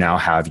you now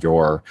have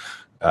your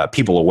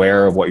people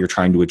aware of what you're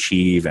trying to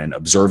achieve and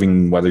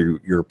observing whether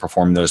you're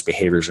performing those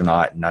behaviors or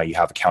not, and now you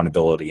have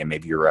accountability and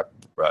maybe you're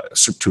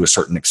to a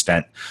certain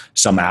extent,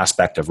 some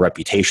aspect of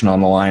reputation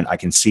on the line, I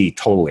can see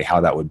totally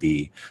how that would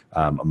be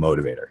a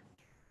motivator.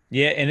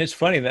 Yeah, and it's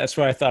funny. That's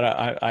why I thought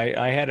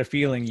I had a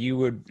feeling you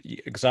would,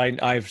 because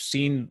I've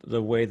seen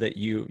the way that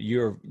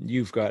you're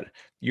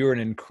an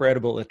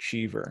incredible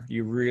achiever.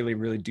 You really,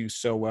 really do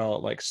so well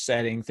at like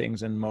setting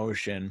things in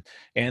motion,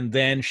 and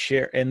then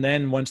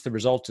once the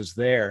result is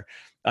there,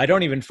 I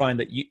don't even find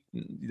that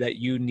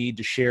you need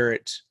to share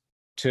it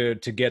to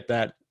get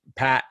that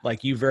pat.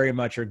 Like, you very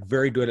much are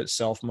very good at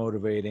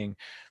self-motivating,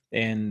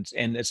 and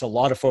it's a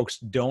lot of folks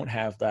don't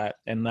have that.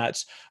 And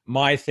that's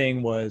my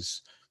thing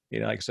was,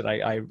 like I said,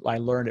 I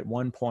learned at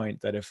one point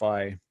that if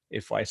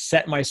I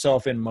set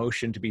myself in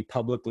motion to be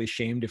publicly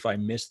shamed if I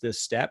miss this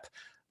step,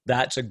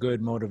 that's a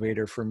good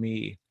motivator for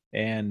me.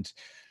 And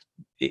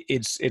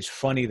it's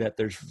funny that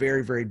there's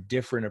very, very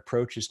different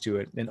approaches to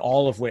it, and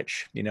all of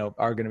which,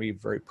 are going to be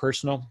very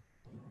personal.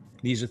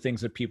 These are things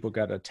that people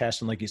got to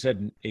test. And like you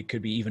said, it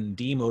could be even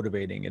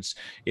demotivating.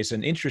 It's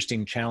an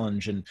interesting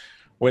challenge. And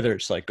whether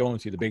it's like going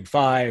through the big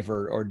five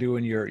or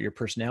doing your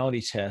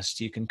personality test,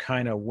 you can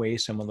kind of weigh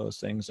some of those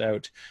things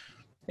out.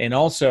 And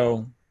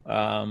also,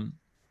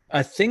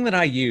 a thing that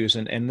I use,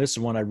 and this is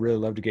one I really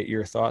love to get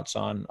your thoughts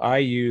on, I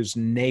use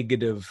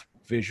negative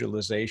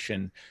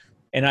visualization.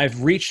 And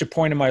I've reached a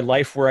point in my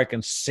life where I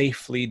can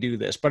safely do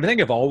this, but I think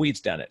I've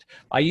always done it.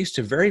 I used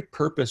to very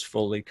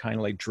purposefully kind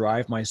of like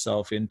drive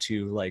myself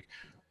into like,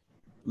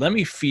 let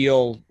me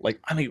feel like,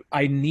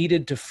 I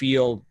needed to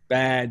feel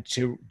bad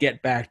to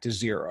get back to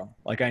zero.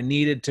 Like, I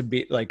needed to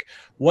be like,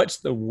 what's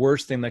the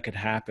worst thing that could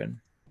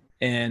happen?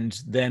 And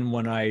then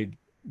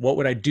what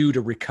would I do to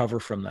recover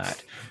from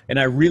that? And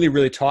I really,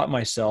 really taught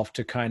myself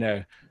to kind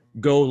of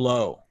go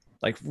low,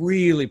 like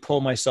really pull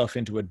myself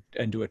into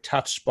a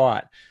tough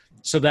spot,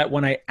 so that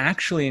when I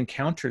actually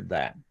encountered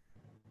that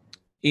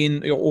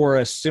or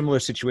a similar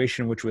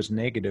situation, which was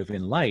negative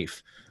in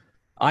life,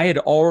 I had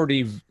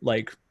already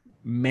like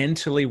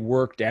mentally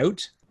worked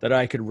out that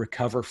I could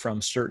recover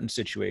from certain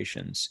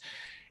situations.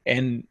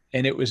 And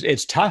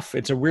it's tough.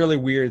 It's a really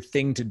weird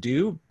thing to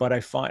do, but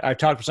I've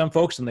talked to some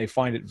folks and they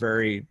find it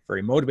very,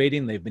 very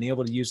motivating. They've been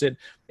able to use it,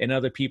 and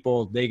other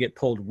people, they get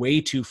pulled way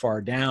too far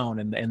down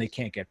and they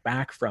can't get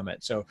back from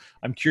it. So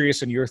I'm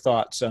curious on your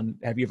thoughts on,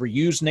 have you ever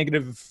used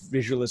negative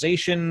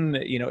visualization?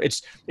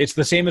 It's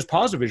the same as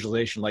positive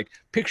visualization. Like,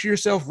 picture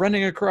yourself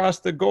running across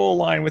the goal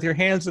line with your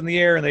hands in the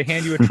air and they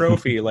hand you a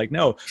trophy. Like,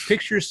 no,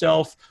 picture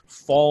yourself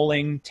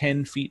falling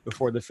 10 feet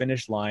before the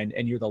finish line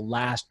and you're the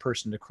last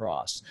person to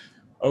cross.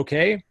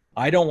 Okay,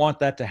 I don't want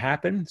that to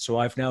happen, so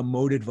I've now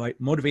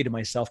motivated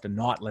myself to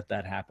not let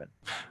that happen.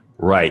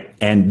 Right.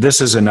 And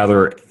this is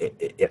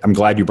I'm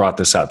glad you brought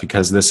this up,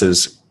 because this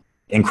is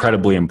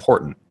incredibly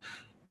important.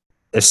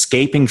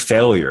 Escaping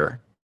failure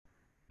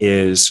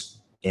is,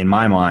 in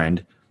my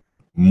mind,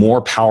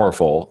 more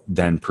powerful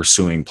than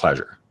pursuing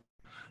pleasure.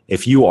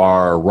 If you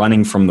are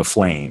running from the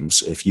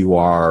flames, if you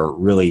are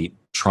really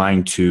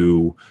trying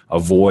to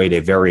avoid a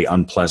very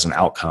unpleasant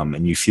outcome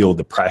and you feel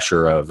the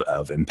pressure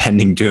of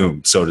impending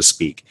doom, so to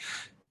speak,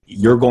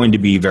 you're going to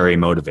be very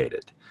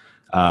motivated.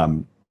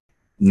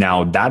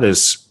 Now, that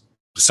is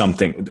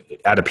something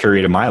at a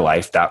period of my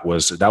life that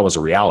was a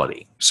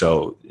reality.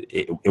 So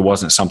it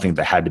wasn't something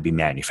that had to be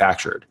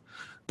manufactured.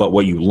 But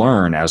what you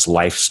learn as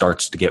life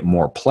starts to get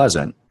more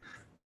pleasant,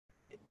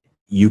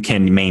 you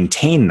can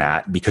maintain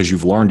that because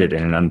you've learned it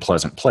in an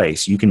unpleasant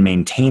place. You can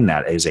maintain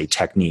that as a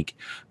technique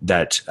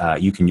that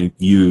you can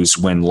use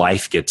when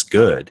life gets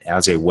good,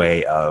 as a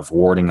way of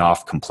warding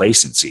off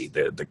complacency,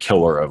 the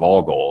killer of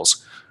all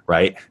goals,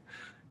 right?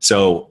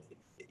 So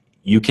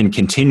you can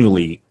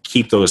continually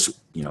keep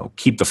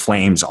keep the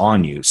flames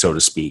on you, so to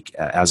speak,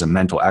 as a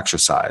mental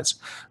exercise,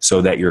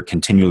 so that you're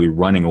continually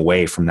running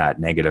away from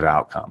that negative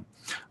outcome.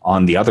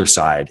 On the other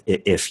side,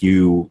 if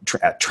you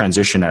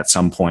transition at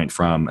some point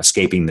from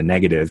escaping the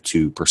negative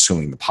to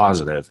pursuing the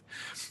positive,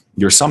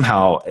 you're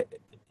somehow,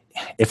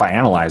 if I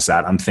analyze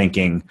that, I'm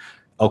thinking,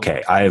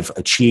 okay, I've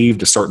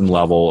achieved a certain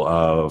level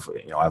of,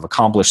 I've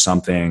accomplished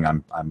something.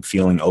 I'm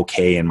feeling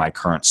okay in my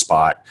current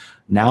spot.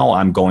 Now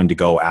I'm going to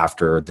go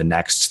after the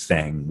next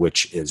thing,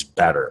 which is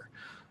better.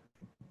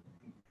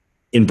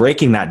 In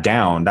breaking that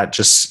down, that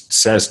just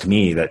says to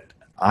me that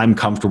I'm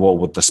comfortable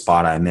with the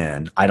spot I'm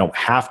in. I don't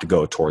have to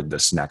go toward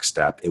this next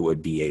step. It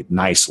would be a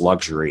nice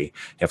luxury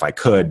if I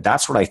could.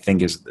 That's what I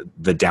think is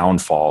the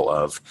downfall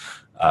of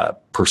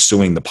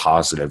pursuing the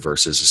positive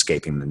versus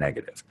escaping the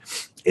negative.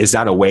 Is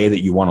that a way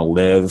that you want to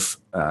live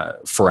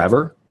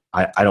forever?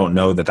 I don't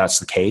know that that's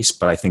the case,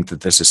 but I think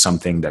that this is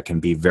something that can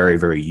be very,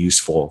 very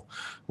useful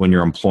when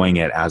you're employing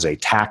it as a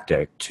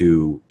tactic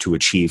to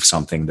achieve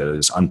something that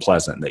is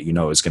unpleasant, that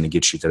is going to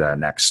get you to that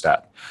next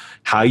step.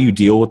 How you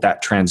deal with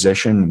that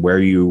transition, where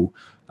you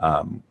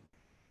draw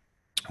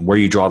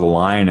the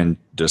line and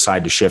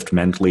decide to shift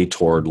mentally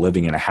toward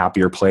living in a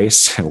happier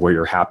place where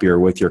you're happier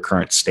with your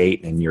current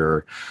state and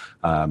you're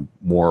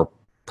more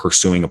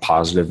pursuing a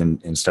positive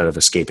instead of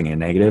escaping a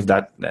negative,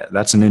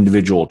 that's an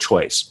individual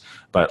choice.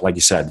 But like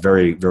you said,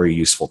 very, very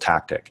useful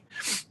tactic.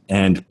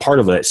 And part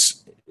of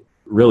this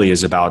really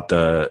is about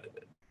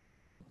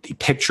the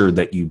picture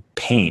that you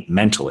paint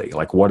mentally.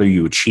 Like, what are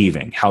you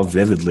achieving? How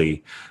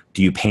vividly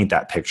do you paint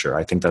that picture?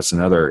 I think that's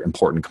another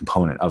important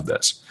component of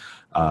this.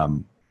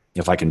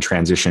 If I can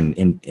transition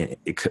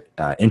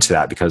into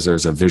that, because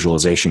there's a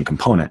visualization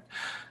component.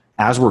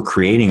 As we're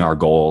creating our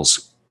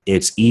goals,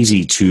 it's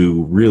easy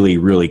to really,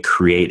 really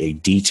create a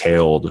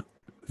detailed,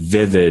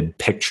 vivid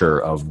picture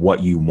of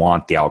what you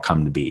want the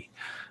outcome to be.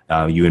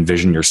 You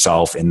envision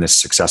yourself in this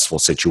successful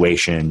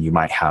situation. You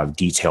might have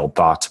detailed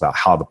thoughts about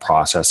how the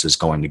process is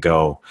going to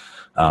go,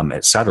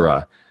 et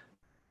cetera.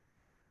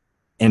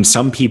 And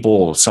some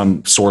people,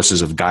 some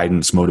sources of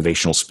guidance,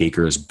 motivational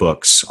speakers,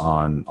 books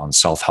on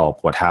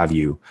self-help, what have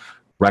you,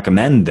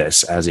 recommend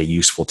this as a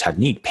useful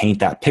technique. Paint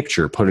that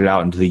picture, put it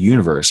out into the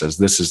universe as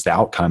this is the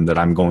outcome that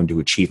I'm going to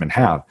achieve and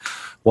have.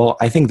 Well,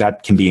 I think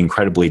that can be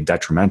incredibly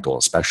detrimental,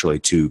 especially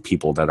to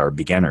people that are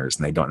beginners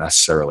and they don't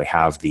necessarily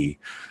have the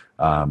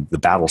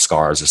battle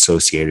scars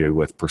associated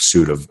with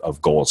pursuit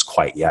of goals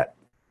quite yet.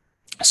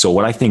 So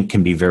what I think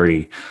can be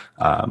very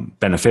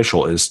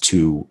beneficial is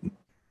to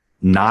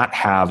not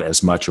have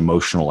as much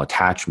emotional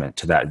attachment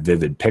to that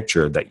vivid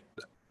picture that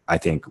I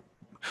think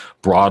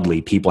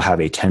broadly people have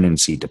a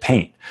tendency to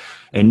paint,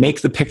 and make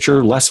the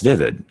picture less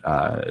vivid.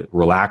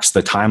 Relax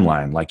the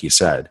timeline, like you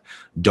said.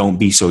 Don't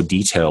be so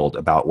detailed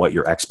about what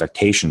your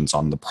expectations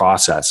on the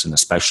process and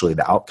especially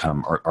the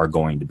outcome are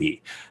going to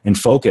be. And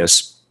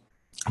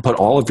put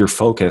all of your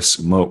focus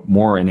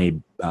more in a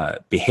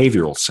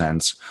behavioral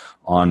sense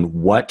on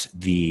what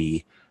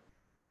the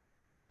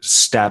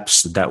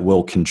steps that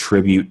will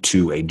contribute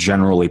to a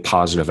generally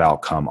positive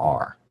outcome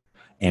are,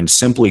 and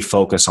simply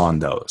focus on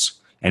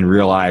those and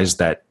realize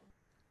that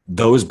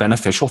those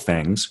beneficial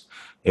things,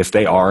 if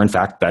they are in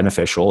fact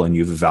beneficial and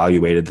you've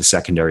evaluated the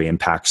secondary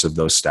impacts of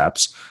those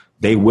steps,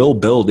 they will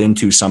build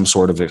into some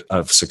sort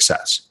of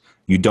success.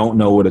 You don't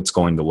know what it's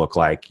going to look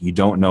like. You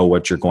don't know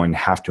what you're going to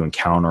have to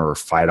encounter or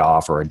fight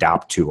off or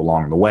adapt to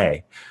along the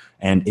way.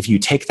 And if you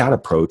take that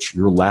approach,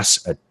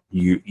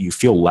 you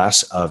feel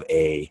less of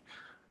a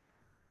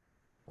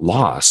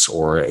loss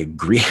or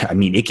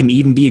it can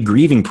even be a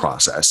grieving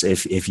process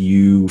if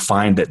you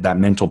find that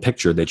mental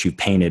picture that you've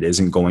painted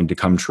isn't going to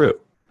come true.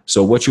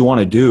 So what you want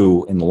to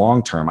do in the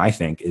long term, I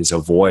think, is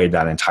avoid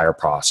that entire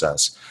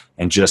process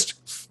and just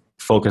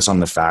focus on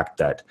the fact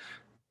that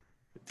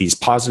these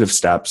positive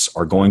steps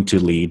are going to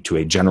lead to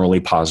a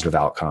generally positive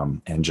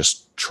outcome, and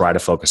just try to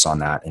focus on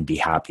that and be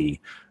happy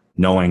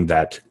knowing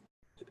that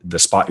the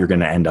spot you're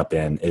going to end up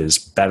in is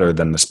better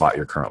than the spot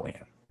you're currently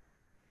in.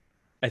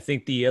 I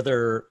think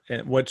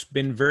what's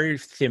been very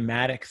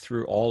thematic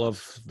through all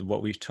of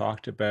what we've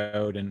talked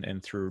about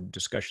and through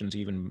discussions,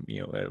 even,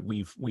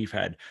 we've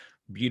had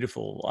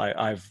beautiful,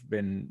 I've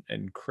been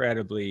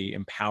incredibly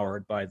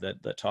empowered by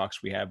the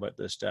talks we have about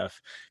this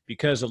stuff,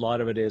 because a lot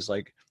of it is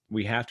like,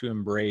 we have to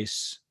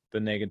embrace the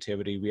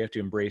negativity. We have to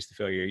embrace the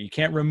failure. You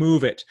can't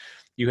remove it.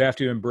 You have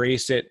to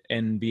embrace it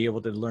and be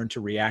able to learn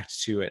to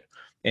react to it.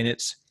 And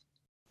it's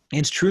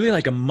truly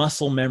like a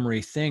muscle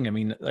memory thing. I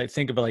mean, I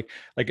think about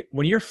like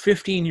when you're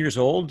 15 years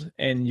old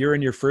and you're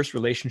in your first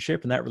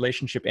relationship and that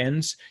relationship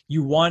ends,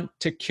 you want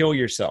to kill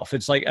yourself.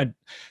 It's like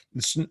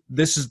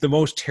this is the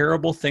most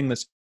terrible thing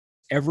that's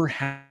ever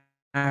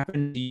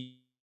happened to you.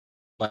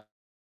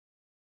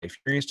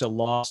 Experienced a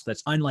loss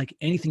that's unlike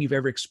anything you've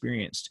ever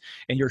experienced,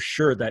 and you're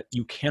sure that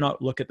you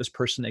cannot look at this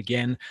person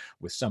again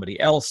with somebody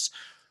else.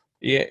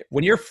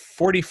 When you're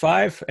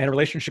 45 and a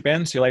relationship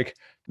ends, you're like,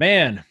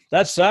 man,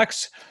 that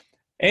sucks.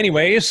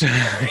 Anyways,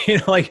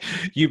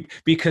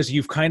 because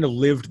you've kind of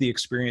lived the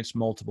experience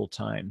multiple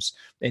times,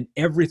 and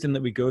everything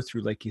that we go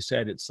through, like you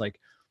said, it's like,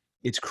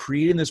 it's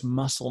creating this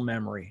muscle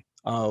memory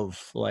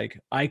of like,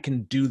 I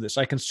can do this,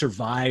 I can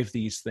survive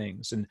these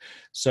things. And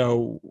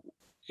so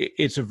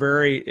it's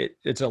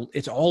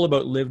all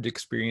about lived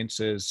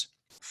experiences,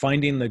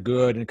 finding the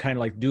good and kind of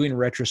like doing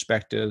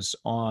retrospectives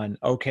on,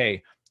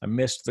 okay, I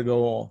missed the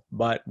goal,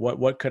 but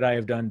what could I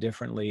have done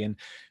differently?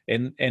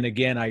 And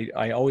again,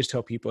 I always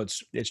tell people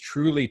it's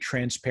truly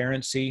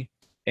transparency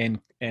and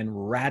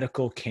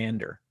radical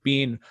candor,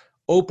 being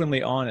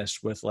openly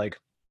honest with like,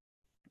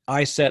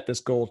 I set this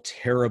goal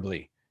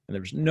terribly and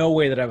there was no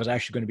way that I was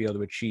actually going to be able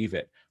to achieve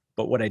it.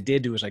 But what I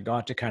did do is I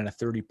got to kind of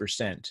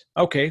 30%.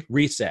 Okay,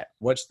 reset.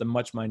 What's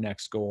my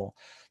next goal?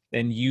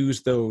 And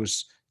use the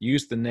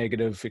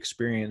negative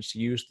experience,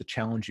 use the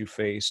challenge you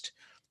faced.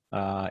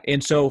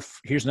 And so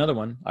here's another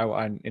one.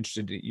 I'm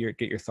interested to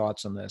get your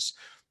thoughts on this.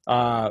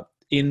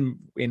 In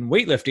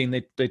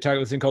weightlifting, they talk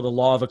about a thing called the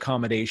law of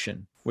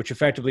accommodation, which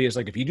effectively is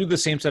like, if you do the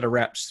same set of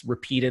reps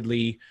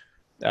repeatedly,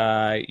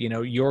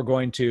 you're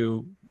going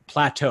to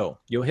plateau.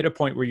 You'll hit a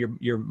point where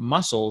your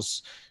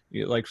muscles,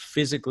 like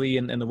physically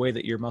and the way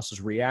that your muscles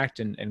react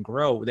and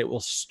grow, they will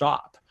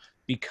stop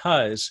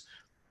because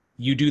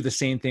you do the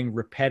same thing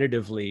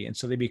repetitively. And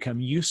so they become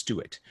used to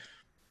it.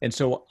 And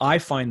so I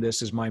find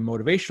this as my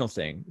motivational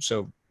thing.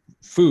 So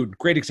food,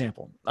 great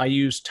example. I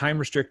use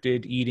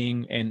time-restricted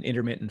eating and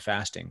intermittent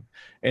fasting.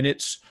 And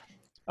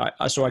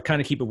so I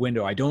kind of keep a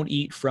window. I don't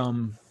eat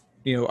from,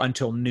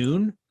 until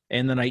noon.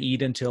 and then I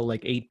eat until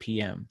like 8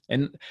 p.m.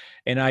 And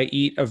I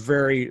eat a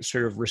very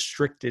sort of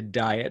restricted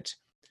diet.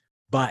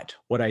 But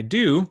what I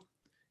do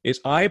is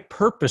I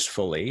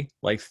purposefully,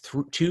 like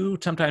 2,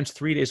 sometimes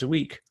 3 days a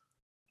week,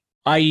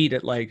 I eat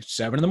at like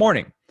 7 in the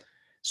morning,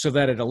 so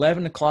that at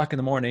 11 o'clock in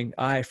the morning,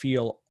 I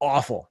feel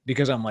awful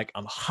because I'm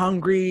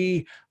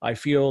hungry. I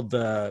feel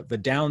the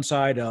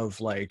downside of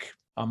like,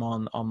 I'm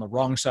on the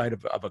wrong side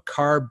of a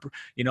carb.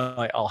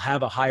 I'll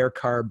have a higher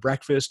carb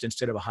breakfast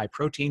instead of a high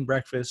protein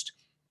breakfast.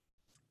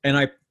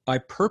 And I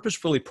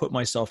purposefully put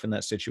myself in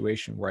that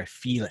situation where I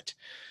feel it,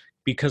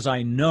 because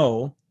I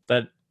know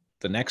that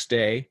the next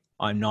day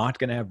I'm not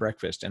going to have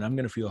breakfast and I'm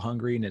going to feel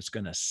hungry and it's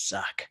going to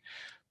suck.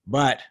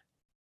 But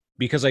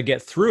because I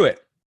get through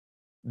it,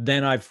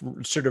 then I've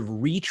sort of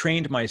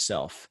retrained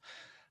myself.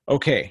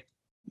 Okay,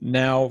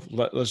 now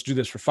let's do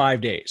this for 5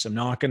 days. I'm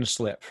not going to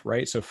slip,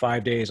 right? So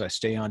 5 days I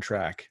stay on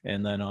track,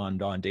 and then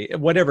on day,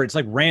 whatever. It's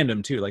like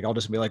random too. Like I'll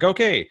just be like,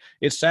 okay,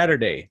 it's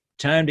Saturday,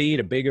 time to eat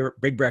a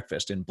big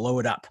breakfast and blow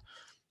it up,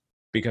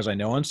 because I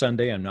know on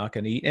Sunday I'm not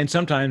going to eat. And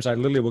sometimes I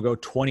literally will go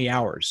 20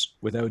 hours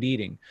without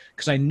eating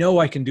because I know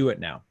I can do it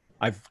now.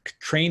 I've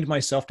trained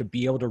myself to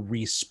be able to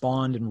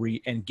respond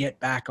and get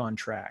back on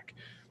track.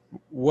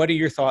 What are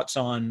your thoughts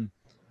on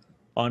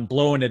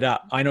blowing it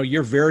up? I know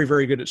you're very,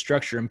 very good at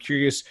structure. I'm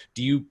curious,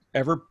 do you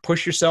ever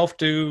push yourself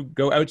to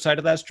go outside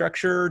of that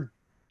structure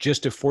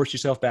just to force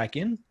yourself back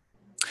in?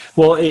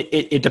 Well,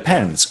 it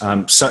depends.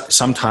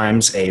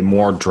 Sometimes a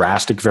more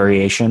drastic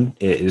variation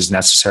is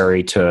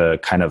necessary to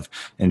kind of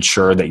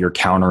ensure that you're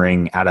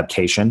countering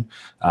adaptation.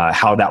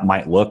 How that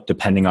might look,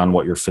 depending on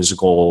what your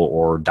physical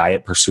or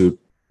diet pursuit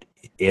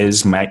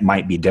is,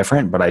 might be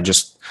different. But I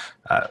just,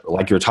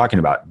 like you were talking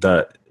about,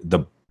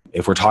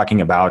 if we're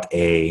talking about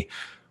a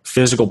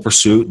physical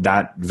pursuit,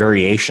 that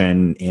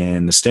variation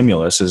in the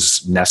stimulus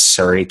is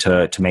necessary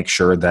to make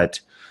sure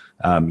that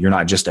you're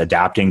not just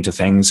adapting to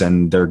things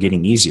and they're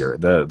getting easier.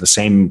 The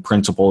same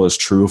principle is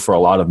true for a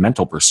lot of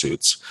mental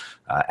pursuits.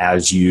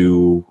 As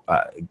you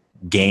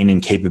gain in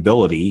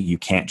capability, you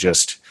can't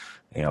just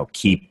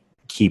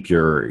keep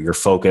your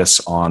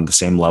focus on the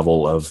same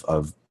level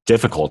of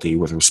difficulty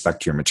with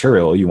respect to your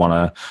material. You want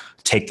to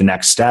take the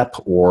next step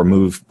or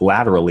move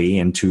laterally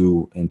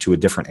into a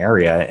different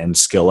area and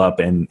skill up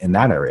in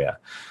that area.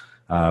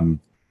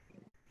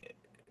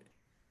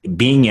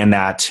 Being in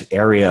that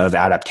area of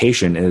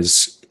adaptation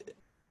is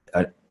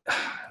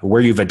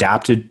where you've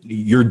adapted.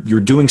 You're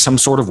doing some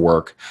sort of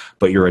work,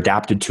 but you're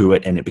adapted to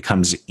it and it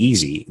becomes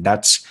easy.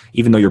 That's,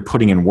 even though you're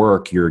putting in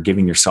work, you're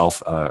giving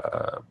yourself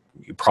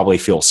you probably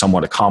feel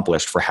somewhat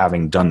accomplished for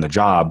having done the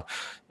job.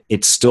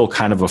 It's still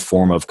kind of a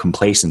form of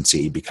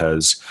complacency,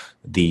 because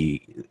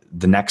the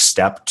next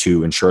step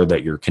to ensure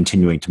that you're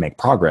continuing to make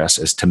progress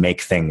is to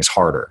make things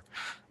harder.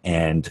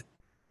 And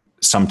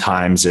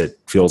sometimes it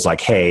feels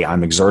like, hey,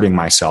 I'm exerting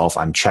myself,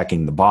 I'm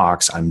checking the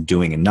box, I'm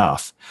doing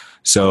enough.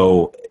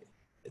 So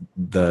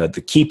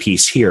the key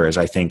piece here is,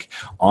 I think,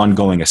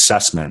 ongoing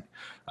assessment,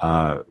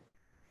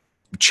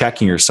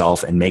 checking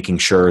yourself and making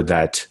sure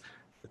that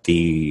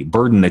the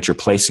burden that you're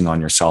placing on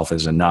yourself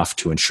is enough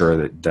to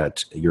ensure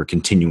that you're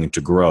continuing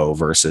to grow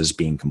versus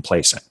being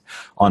complacent.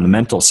 On the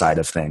mental side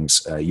of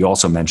things, you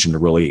also mentioned a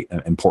really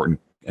important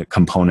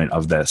component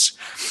of this,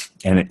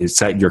 and it's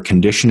that you're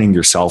conditioning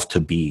yourself to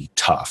be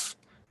tough.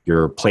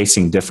 You're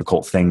placing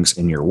difficult things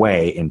in your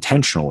way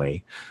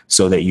intentionally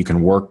so that you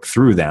can work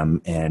through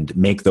them and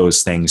make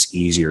those things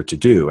easier to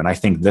do. And I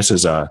think this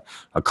is a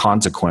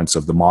consequence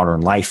of the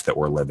modern life that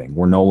we're living.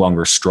 We're no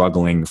longer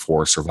struggling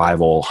for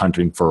survival,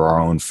 hunting for our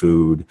own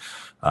food,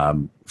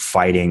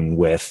 fighting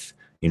with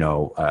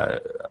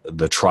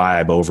the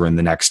tribe over in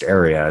the next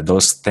area.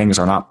 Those things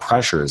are not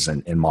pressures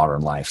in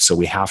modern life. So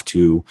we have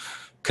to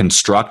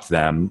construct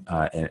them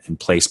and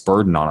place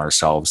burden on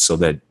ourselves so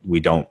that we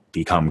don't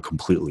become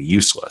completely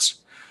useless.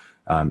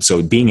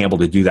 So being able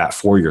to do that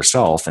for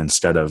yourself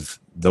instead of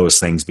those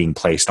things being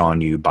placed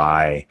on you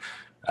by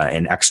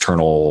an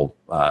external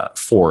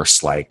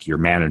force like your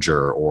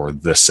manager or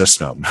the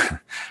system,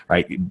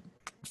 right?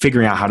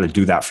 Figuring out how to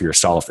do that for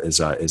yourself is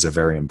a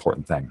very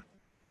important thing.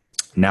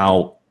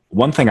 Now,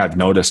 one thing I've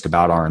noticed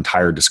about our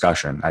entire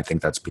discussion, I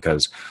think that's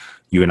because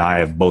you and I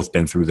have both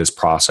been through this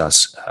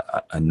process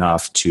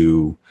enough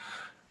to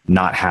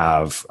not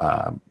have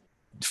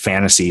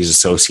fantasies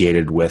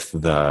associated with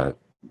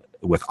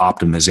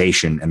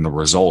optimization and the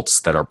results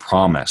that are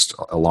promised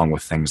along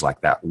with things like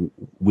that.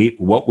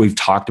 What we've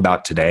talked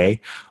about today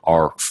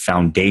are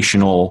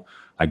foundational,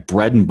 like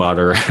bread and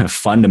butter,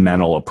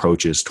 fundamental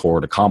approaches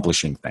toward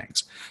accomplishing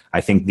things.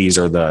 I think these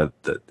are the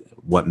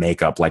what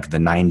make up like the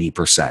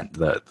 90%,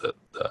 the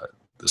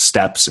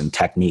steps and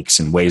techniques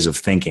and ways of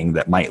thinking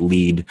that might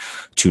lead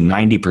to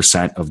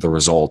 90% of the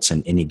results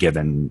in any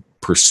given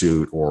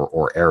pursuit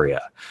or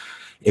area.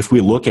 If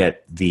we look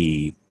at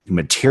the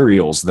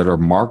materials that are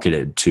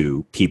marketed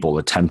to people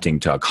attempting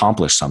to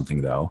accomplish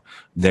something, though,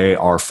 they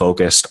are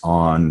focused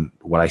on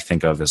what I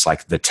think of as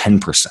like the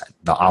 10%,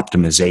 the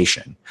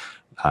optimization,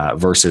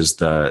 versus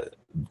the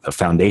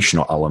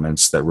foundational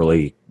elements that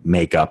really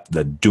make up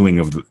the doing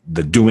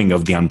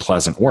of the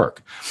unpleasant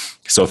work.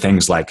 So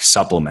things like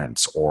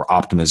supplements or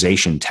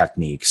optimization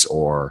techniques,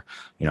 or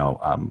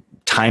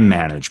time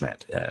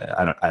management.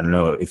 I don't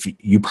know if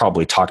you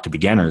probably talk to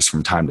beginners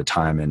from time to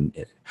time, and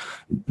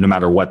no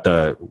matter what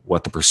the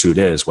pursuit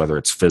is, whether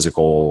it's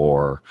physical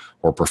or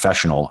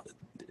professional,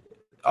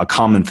 a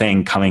common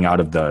thing coming out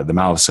of the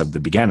mouths of the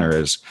beginner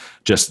is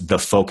just the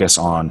focus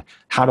on,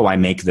 how do I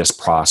make this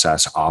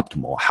process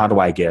optimal? How do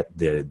I get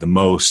the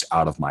most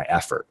out of my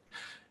effort?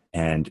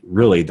 And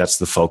really, that's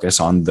the focus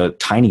on the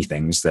tiny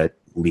things that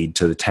lead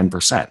to the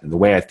 10%. And the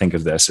way I think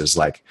of this is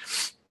like,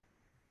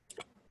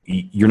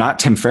 you're not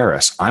Tim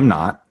Ferriss. I'm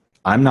not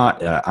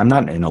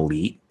an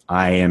elite.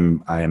 I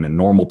am a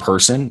normal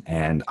person,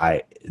 and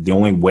the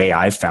only way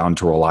I've found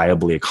to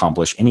reliably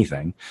accomplish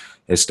anything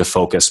is to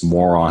focus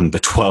more on the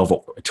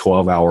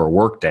 12-hour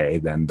workday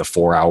than the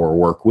 4-hour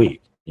work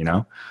week,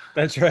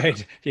 That's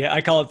right. Yeah.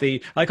 I call it the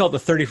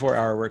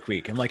 34-hour work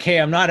week. I'm like, hey,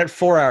 I'm not at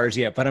 4 hours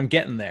yet, but I'm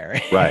getting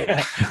there. Right.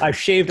 I've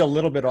shaved a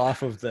little bit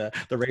off of the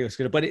regular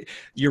schedule, but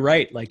you're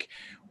right. Like,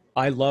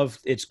 I love,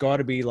 it's got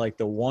to be like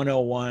the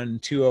 101,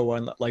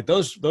 201, like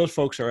those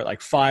folks are at like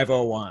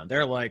 501.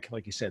 They're like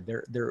you said,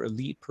 they're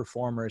elite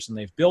performers, and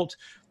they've built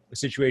a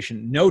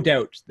situation. No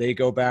doubt they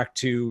go back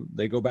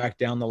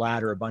down the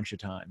ladder a bunch of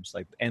times,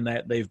 and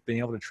that they've been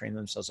able to train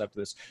themselves up to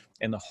this.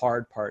 And the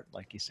hard part,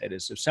 like you said,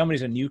 is if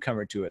somebody's a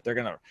newcomer to it, they're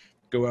going to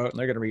go out and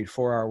they're going to read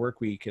 4-hour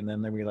work week. And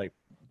then they'll be like,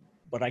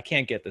 but I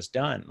can't get this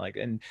done.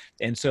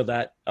 And so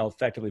that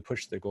effectively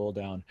pushed the goal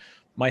down.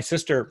 My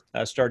sister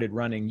started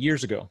running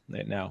years ago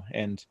now,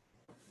 and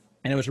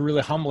it was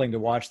really humbling to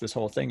watch this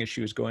whole thing as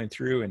she was going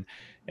through,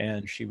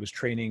 and she was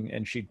training,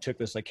 and she took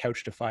this like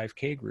Couch to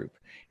 5K group.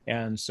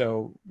 And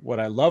so what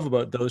I love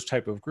about those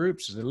type of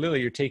groups is that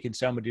literally you're taking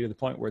somebody to the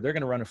point where they're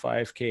going to run a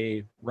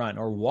 5K run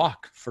or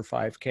walk for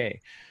 5K.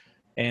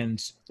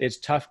 And it's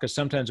tough because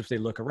sometimes if they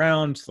look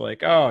around,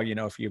 like, oh,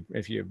 if you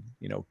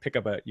pick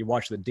up you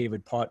watch the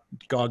David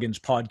Goggins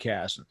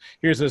podcast, and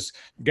here's this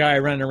guy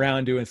running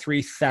around doing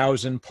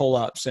 3,000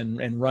 pull-ups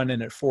and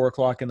running at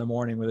 4:00 in the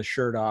morning with a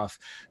shirt off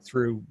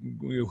through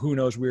who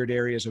knows weird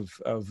areas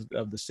of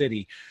the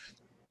city.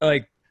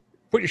 Like,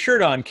 put your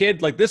shirt on,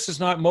 kid. Like, this is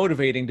not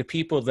motivating to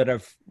people that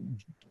have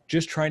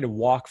just trying to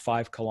walk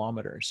 5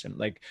 kilometers.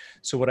 And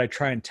so what I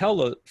try and tell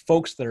the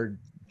folks that are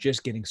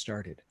just getting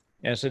started,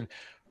 and I said,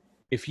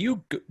 if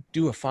you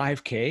do a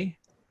 5K,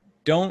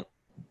 don't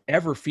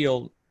ever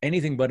feel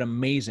anything but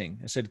amazing.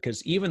 I said,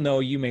 because even though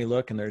you may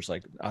look and there's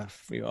like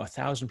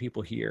 1,000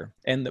 people here,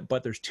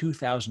 but there's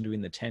 2,000 doing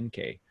the 10K.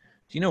 Do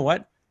you know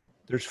what?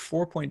 There's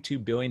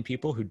 4.2 billion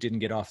people who didn't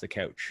get off the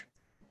couch.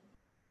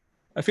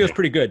 That feels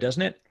pretty good,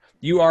 doesn't it?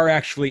 You are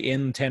actually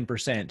in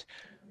 10%.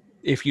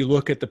 If you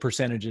look at the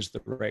percentages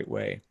the right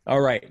way. All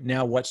right,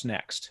 now what's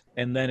next?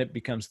 And then it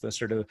becomes the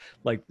sort of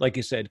like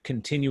you said,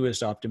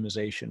 continuous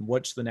optimization.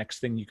 What's the next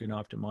thing you can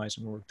optimize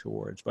and work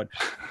towards? But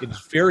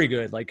it's very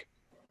good. Like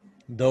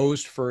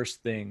those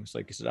first things,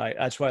 like you said,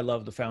 that's why I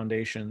love the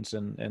foundations,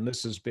 and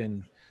this has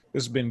been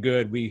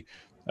good. We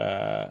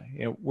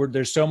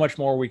there's so much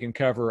more we can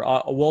cover.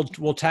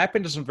 We'll tap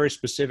into some very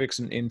specifics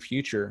in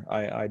future.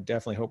 I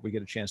definitely hope we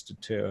get a chance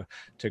to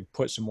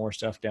put some more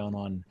stuff down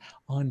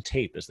on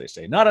tape, as they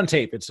say. Not on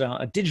tape, it's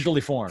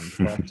digitally formed.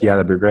 But, yeah,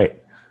 that'd be great.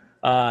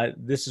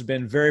 This has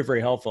been very,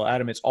 very helpful,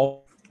 Adam. It's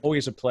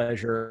always a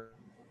pleasure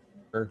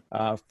for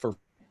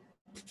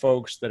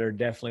folks that are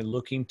definitely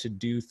looking to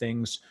do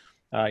things.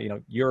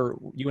 You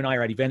and I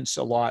are at events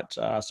a lot,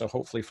 so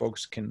hopefully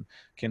folks can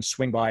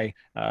swing by,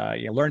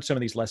 learn some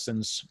of these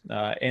lessons.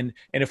 And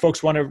if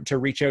folks want to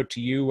reach out to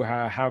you,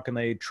 how can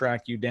they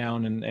track you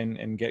down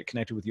and get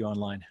connected with you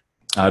online?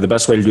 The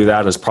best way to do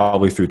that is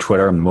probably through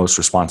Twitter. I'm most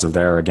responsive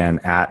there, again,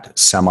 at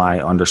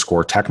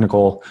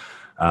semi_technical.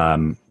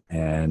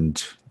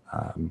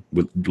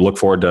 We look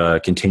forward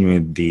to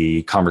continuing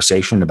the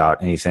conversation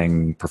about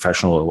anything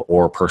professional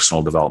or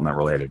personal development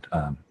related.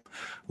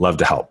 Love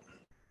to help.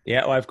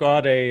 Yeah, well, I've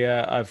got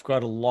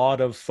a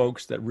lot of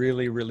folks that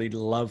really, really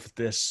love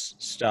this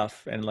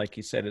stuff, and like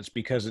you said, it's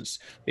because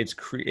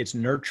it's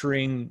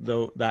nurturing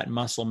that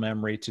muscle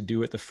memory to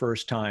do it the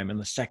first time and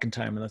the second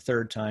time and the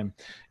third time,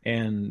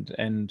 and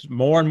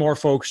more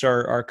folks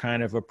are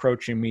kind of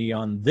approaching me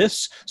on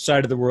this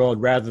side of the world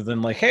rather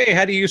than like, hey,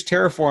 how do you use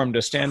Terraform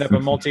to stand up a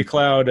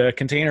multi-cloud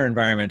container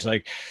environment?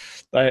 Like,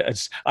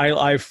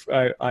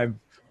 I've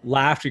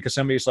laughed because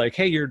somebody's like,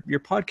 hey, your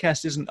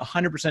podcast isn't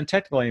 100%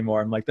 technical anymore.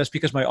 I'm like, that's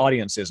because my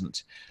audience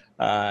isn't.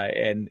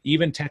 And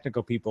even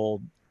technical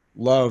people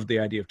love the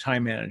idea of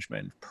time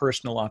management,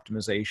 personal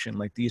optimization,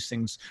 like these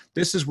things.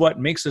 This is what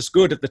makes us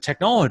good at the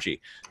technology.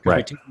 Right.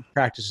 We take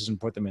practices and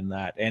put them in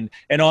that. And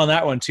on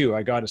that one too,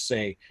 I got to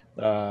say,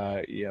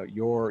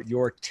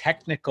 your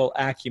technical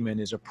acumen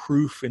is a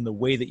proof in the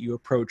way that you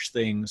approach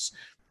things.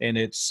 And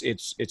it's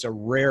a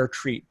rare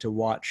treat to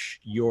watch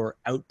your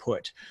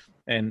output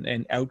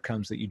and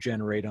outcomes that you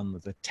generate on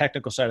the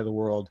technical side of the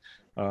world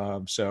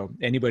So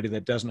anybody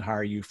that doesn't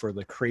hire you for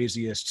the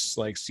craziest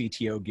like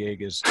CTO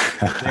gig is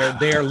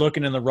they are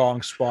looking in the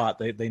wrong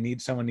spot.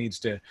 Someone needs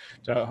to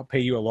pay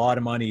you a lot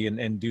of money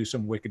and do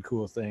some wicked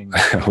cool things.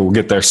 We'll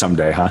get there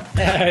someday,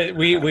 huh?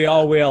 we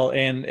all will.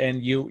 And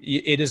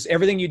it is,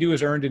 everything you do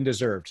is earned and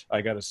deserved.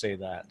 I got to say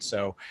that.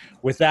 So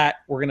with that,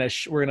 we're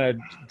gonna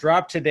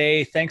drop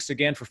today. Thanks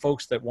again for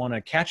folks that want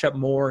to catch up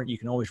more. You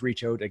can always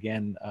reach out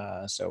again.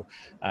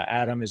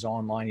 Adam is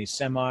online. He's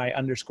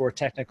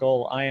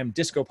semi_technical. I am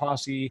Disco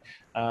Posse.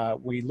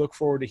 We look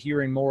forward to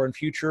hearing more in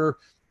future.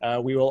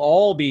 We will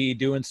all be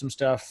doing some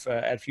stuff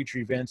at future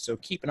events, so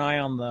keep an eye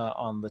on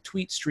the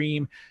tweet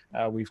stream.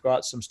 We've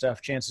got some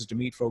chances to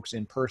meet folks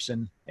in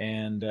person,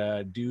 and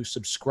do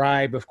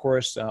subscribe, of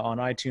course, on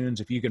iTunes.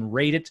 If you can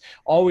rate it,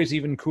 always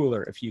even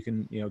cooler. If you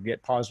can,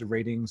 get positive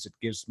ratings, it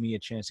gives me a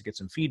chance to get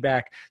some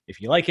feedback. If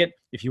you like it,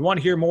 if you want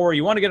to hear more,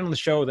 you want to get on the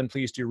show, then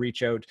please do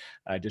reach out.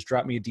 Just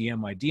drop me a DM.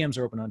 My DMs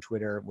are open on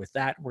Twitter. With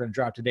that, we're going to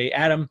drop today.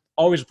 Adam,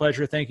 always a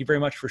pleasure. Thank you very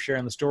much for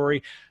sharing the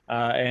story,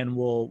 and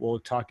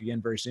we'll talk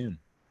again very soon.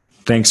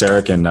 Thanks,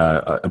 Eric, and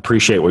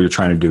appreciate what you're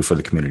trying to do for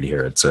the community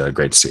here. It's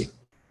great to see.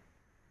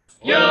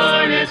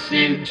 You're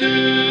listening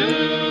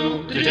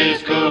to the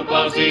Disco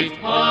Posse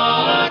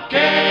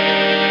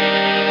Podcast.